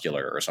get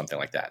muscular or something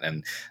like that.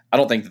 And I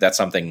don't think that that's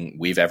something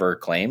we've ever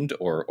claimed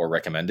or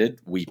recommended.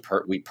 We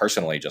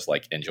personally just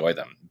like enjoy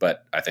them,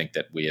 but I think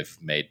that we have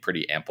made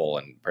pretty ample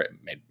and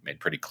made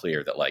pretty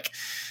clear that like,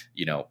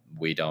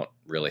 we don't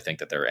really think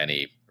that there are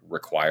any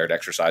required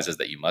exercises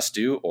that you must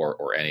do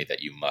or any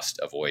that you must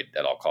avoid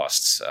at all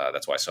costs.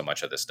 That's why so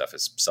much of this stuff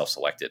is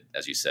self-selected.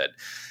 As you said,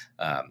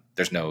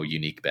 there's no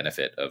unique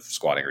benefit of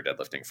squatting or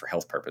deadlifting for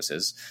health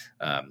purposes.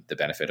 The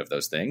benefit of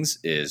those things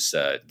is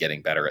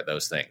getting better at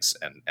those things.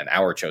 And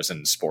our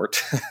chosen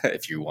sport,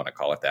 if you want to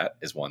call it that,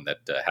 is one that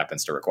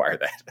happens to require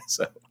that.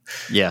 So,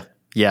 yeah.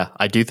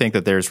 I do think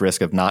that there's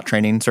risk of not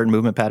training certain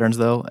movement patterns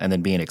though, and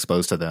then being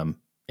exposed to them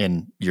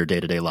in your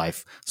day-to-day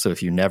life. So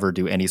if you never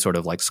do any sort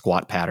of like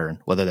squat pattern,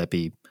 whether that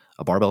be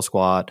a barbell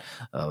squat,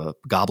 a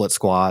goblet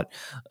squat,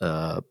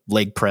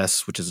 leg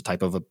press, which is a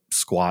type of a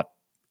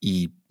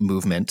squat-y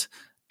movement,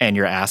 and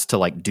you're asked to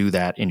like do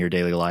that in your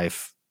daily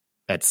life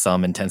at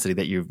some intensity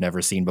that you've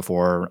never seen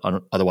before,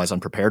 otherwise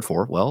unprepared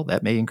for, well,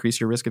 that may increase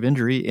your risk of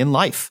injury in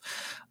life.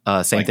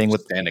 Same like thing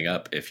with standing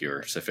up if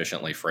you're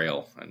sufficiently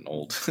frail and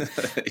old.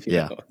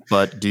 Yeah.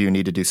 But do you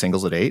need to do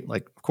singles at 8?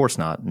 Like, of course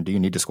not. And do you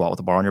need to squat with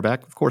a bar on your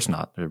back? Of course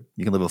not.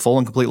 You can live a full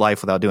and complete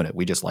life without doing it.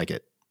 We just like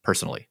it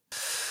personally.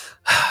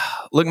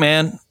 Look,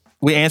 man,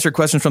 We answered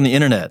questions from the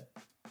internet.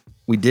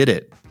 We did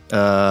it.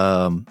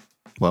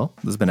 Well,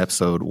 this has been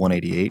episode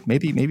 188,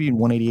 maybe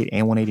 188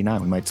 and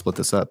 189. We might split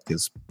this up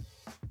because,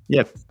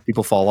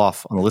 people fall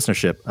off on the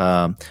listenership.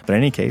 But in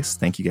any case,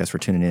 thank you guys for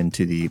tuning in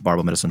to the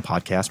Barbell Medicine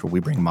podcast, where we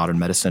bring modern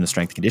medicine to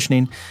strength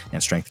conditioning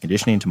and strength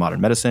conditioning to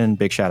modern medicine.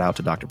 Big shout out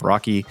to Dr.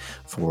 Baraki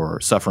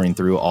for suffering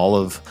through all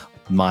of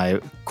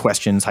my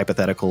questions,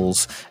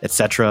 hypotheticals,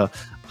 etc.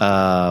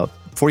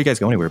 Before you guys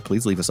go anywhere,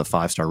 please leave us a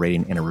 5-star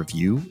rating and a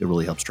review. It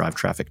really helps drive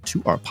traffic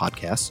to our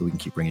podcast so we can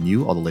keep bringing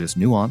you all the latest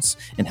nuance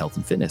in health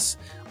and fitness.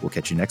 We'll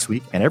catch you next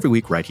week and every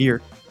week right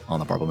here on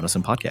the Barbell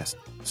Medicine podcast.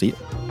 See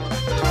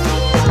you.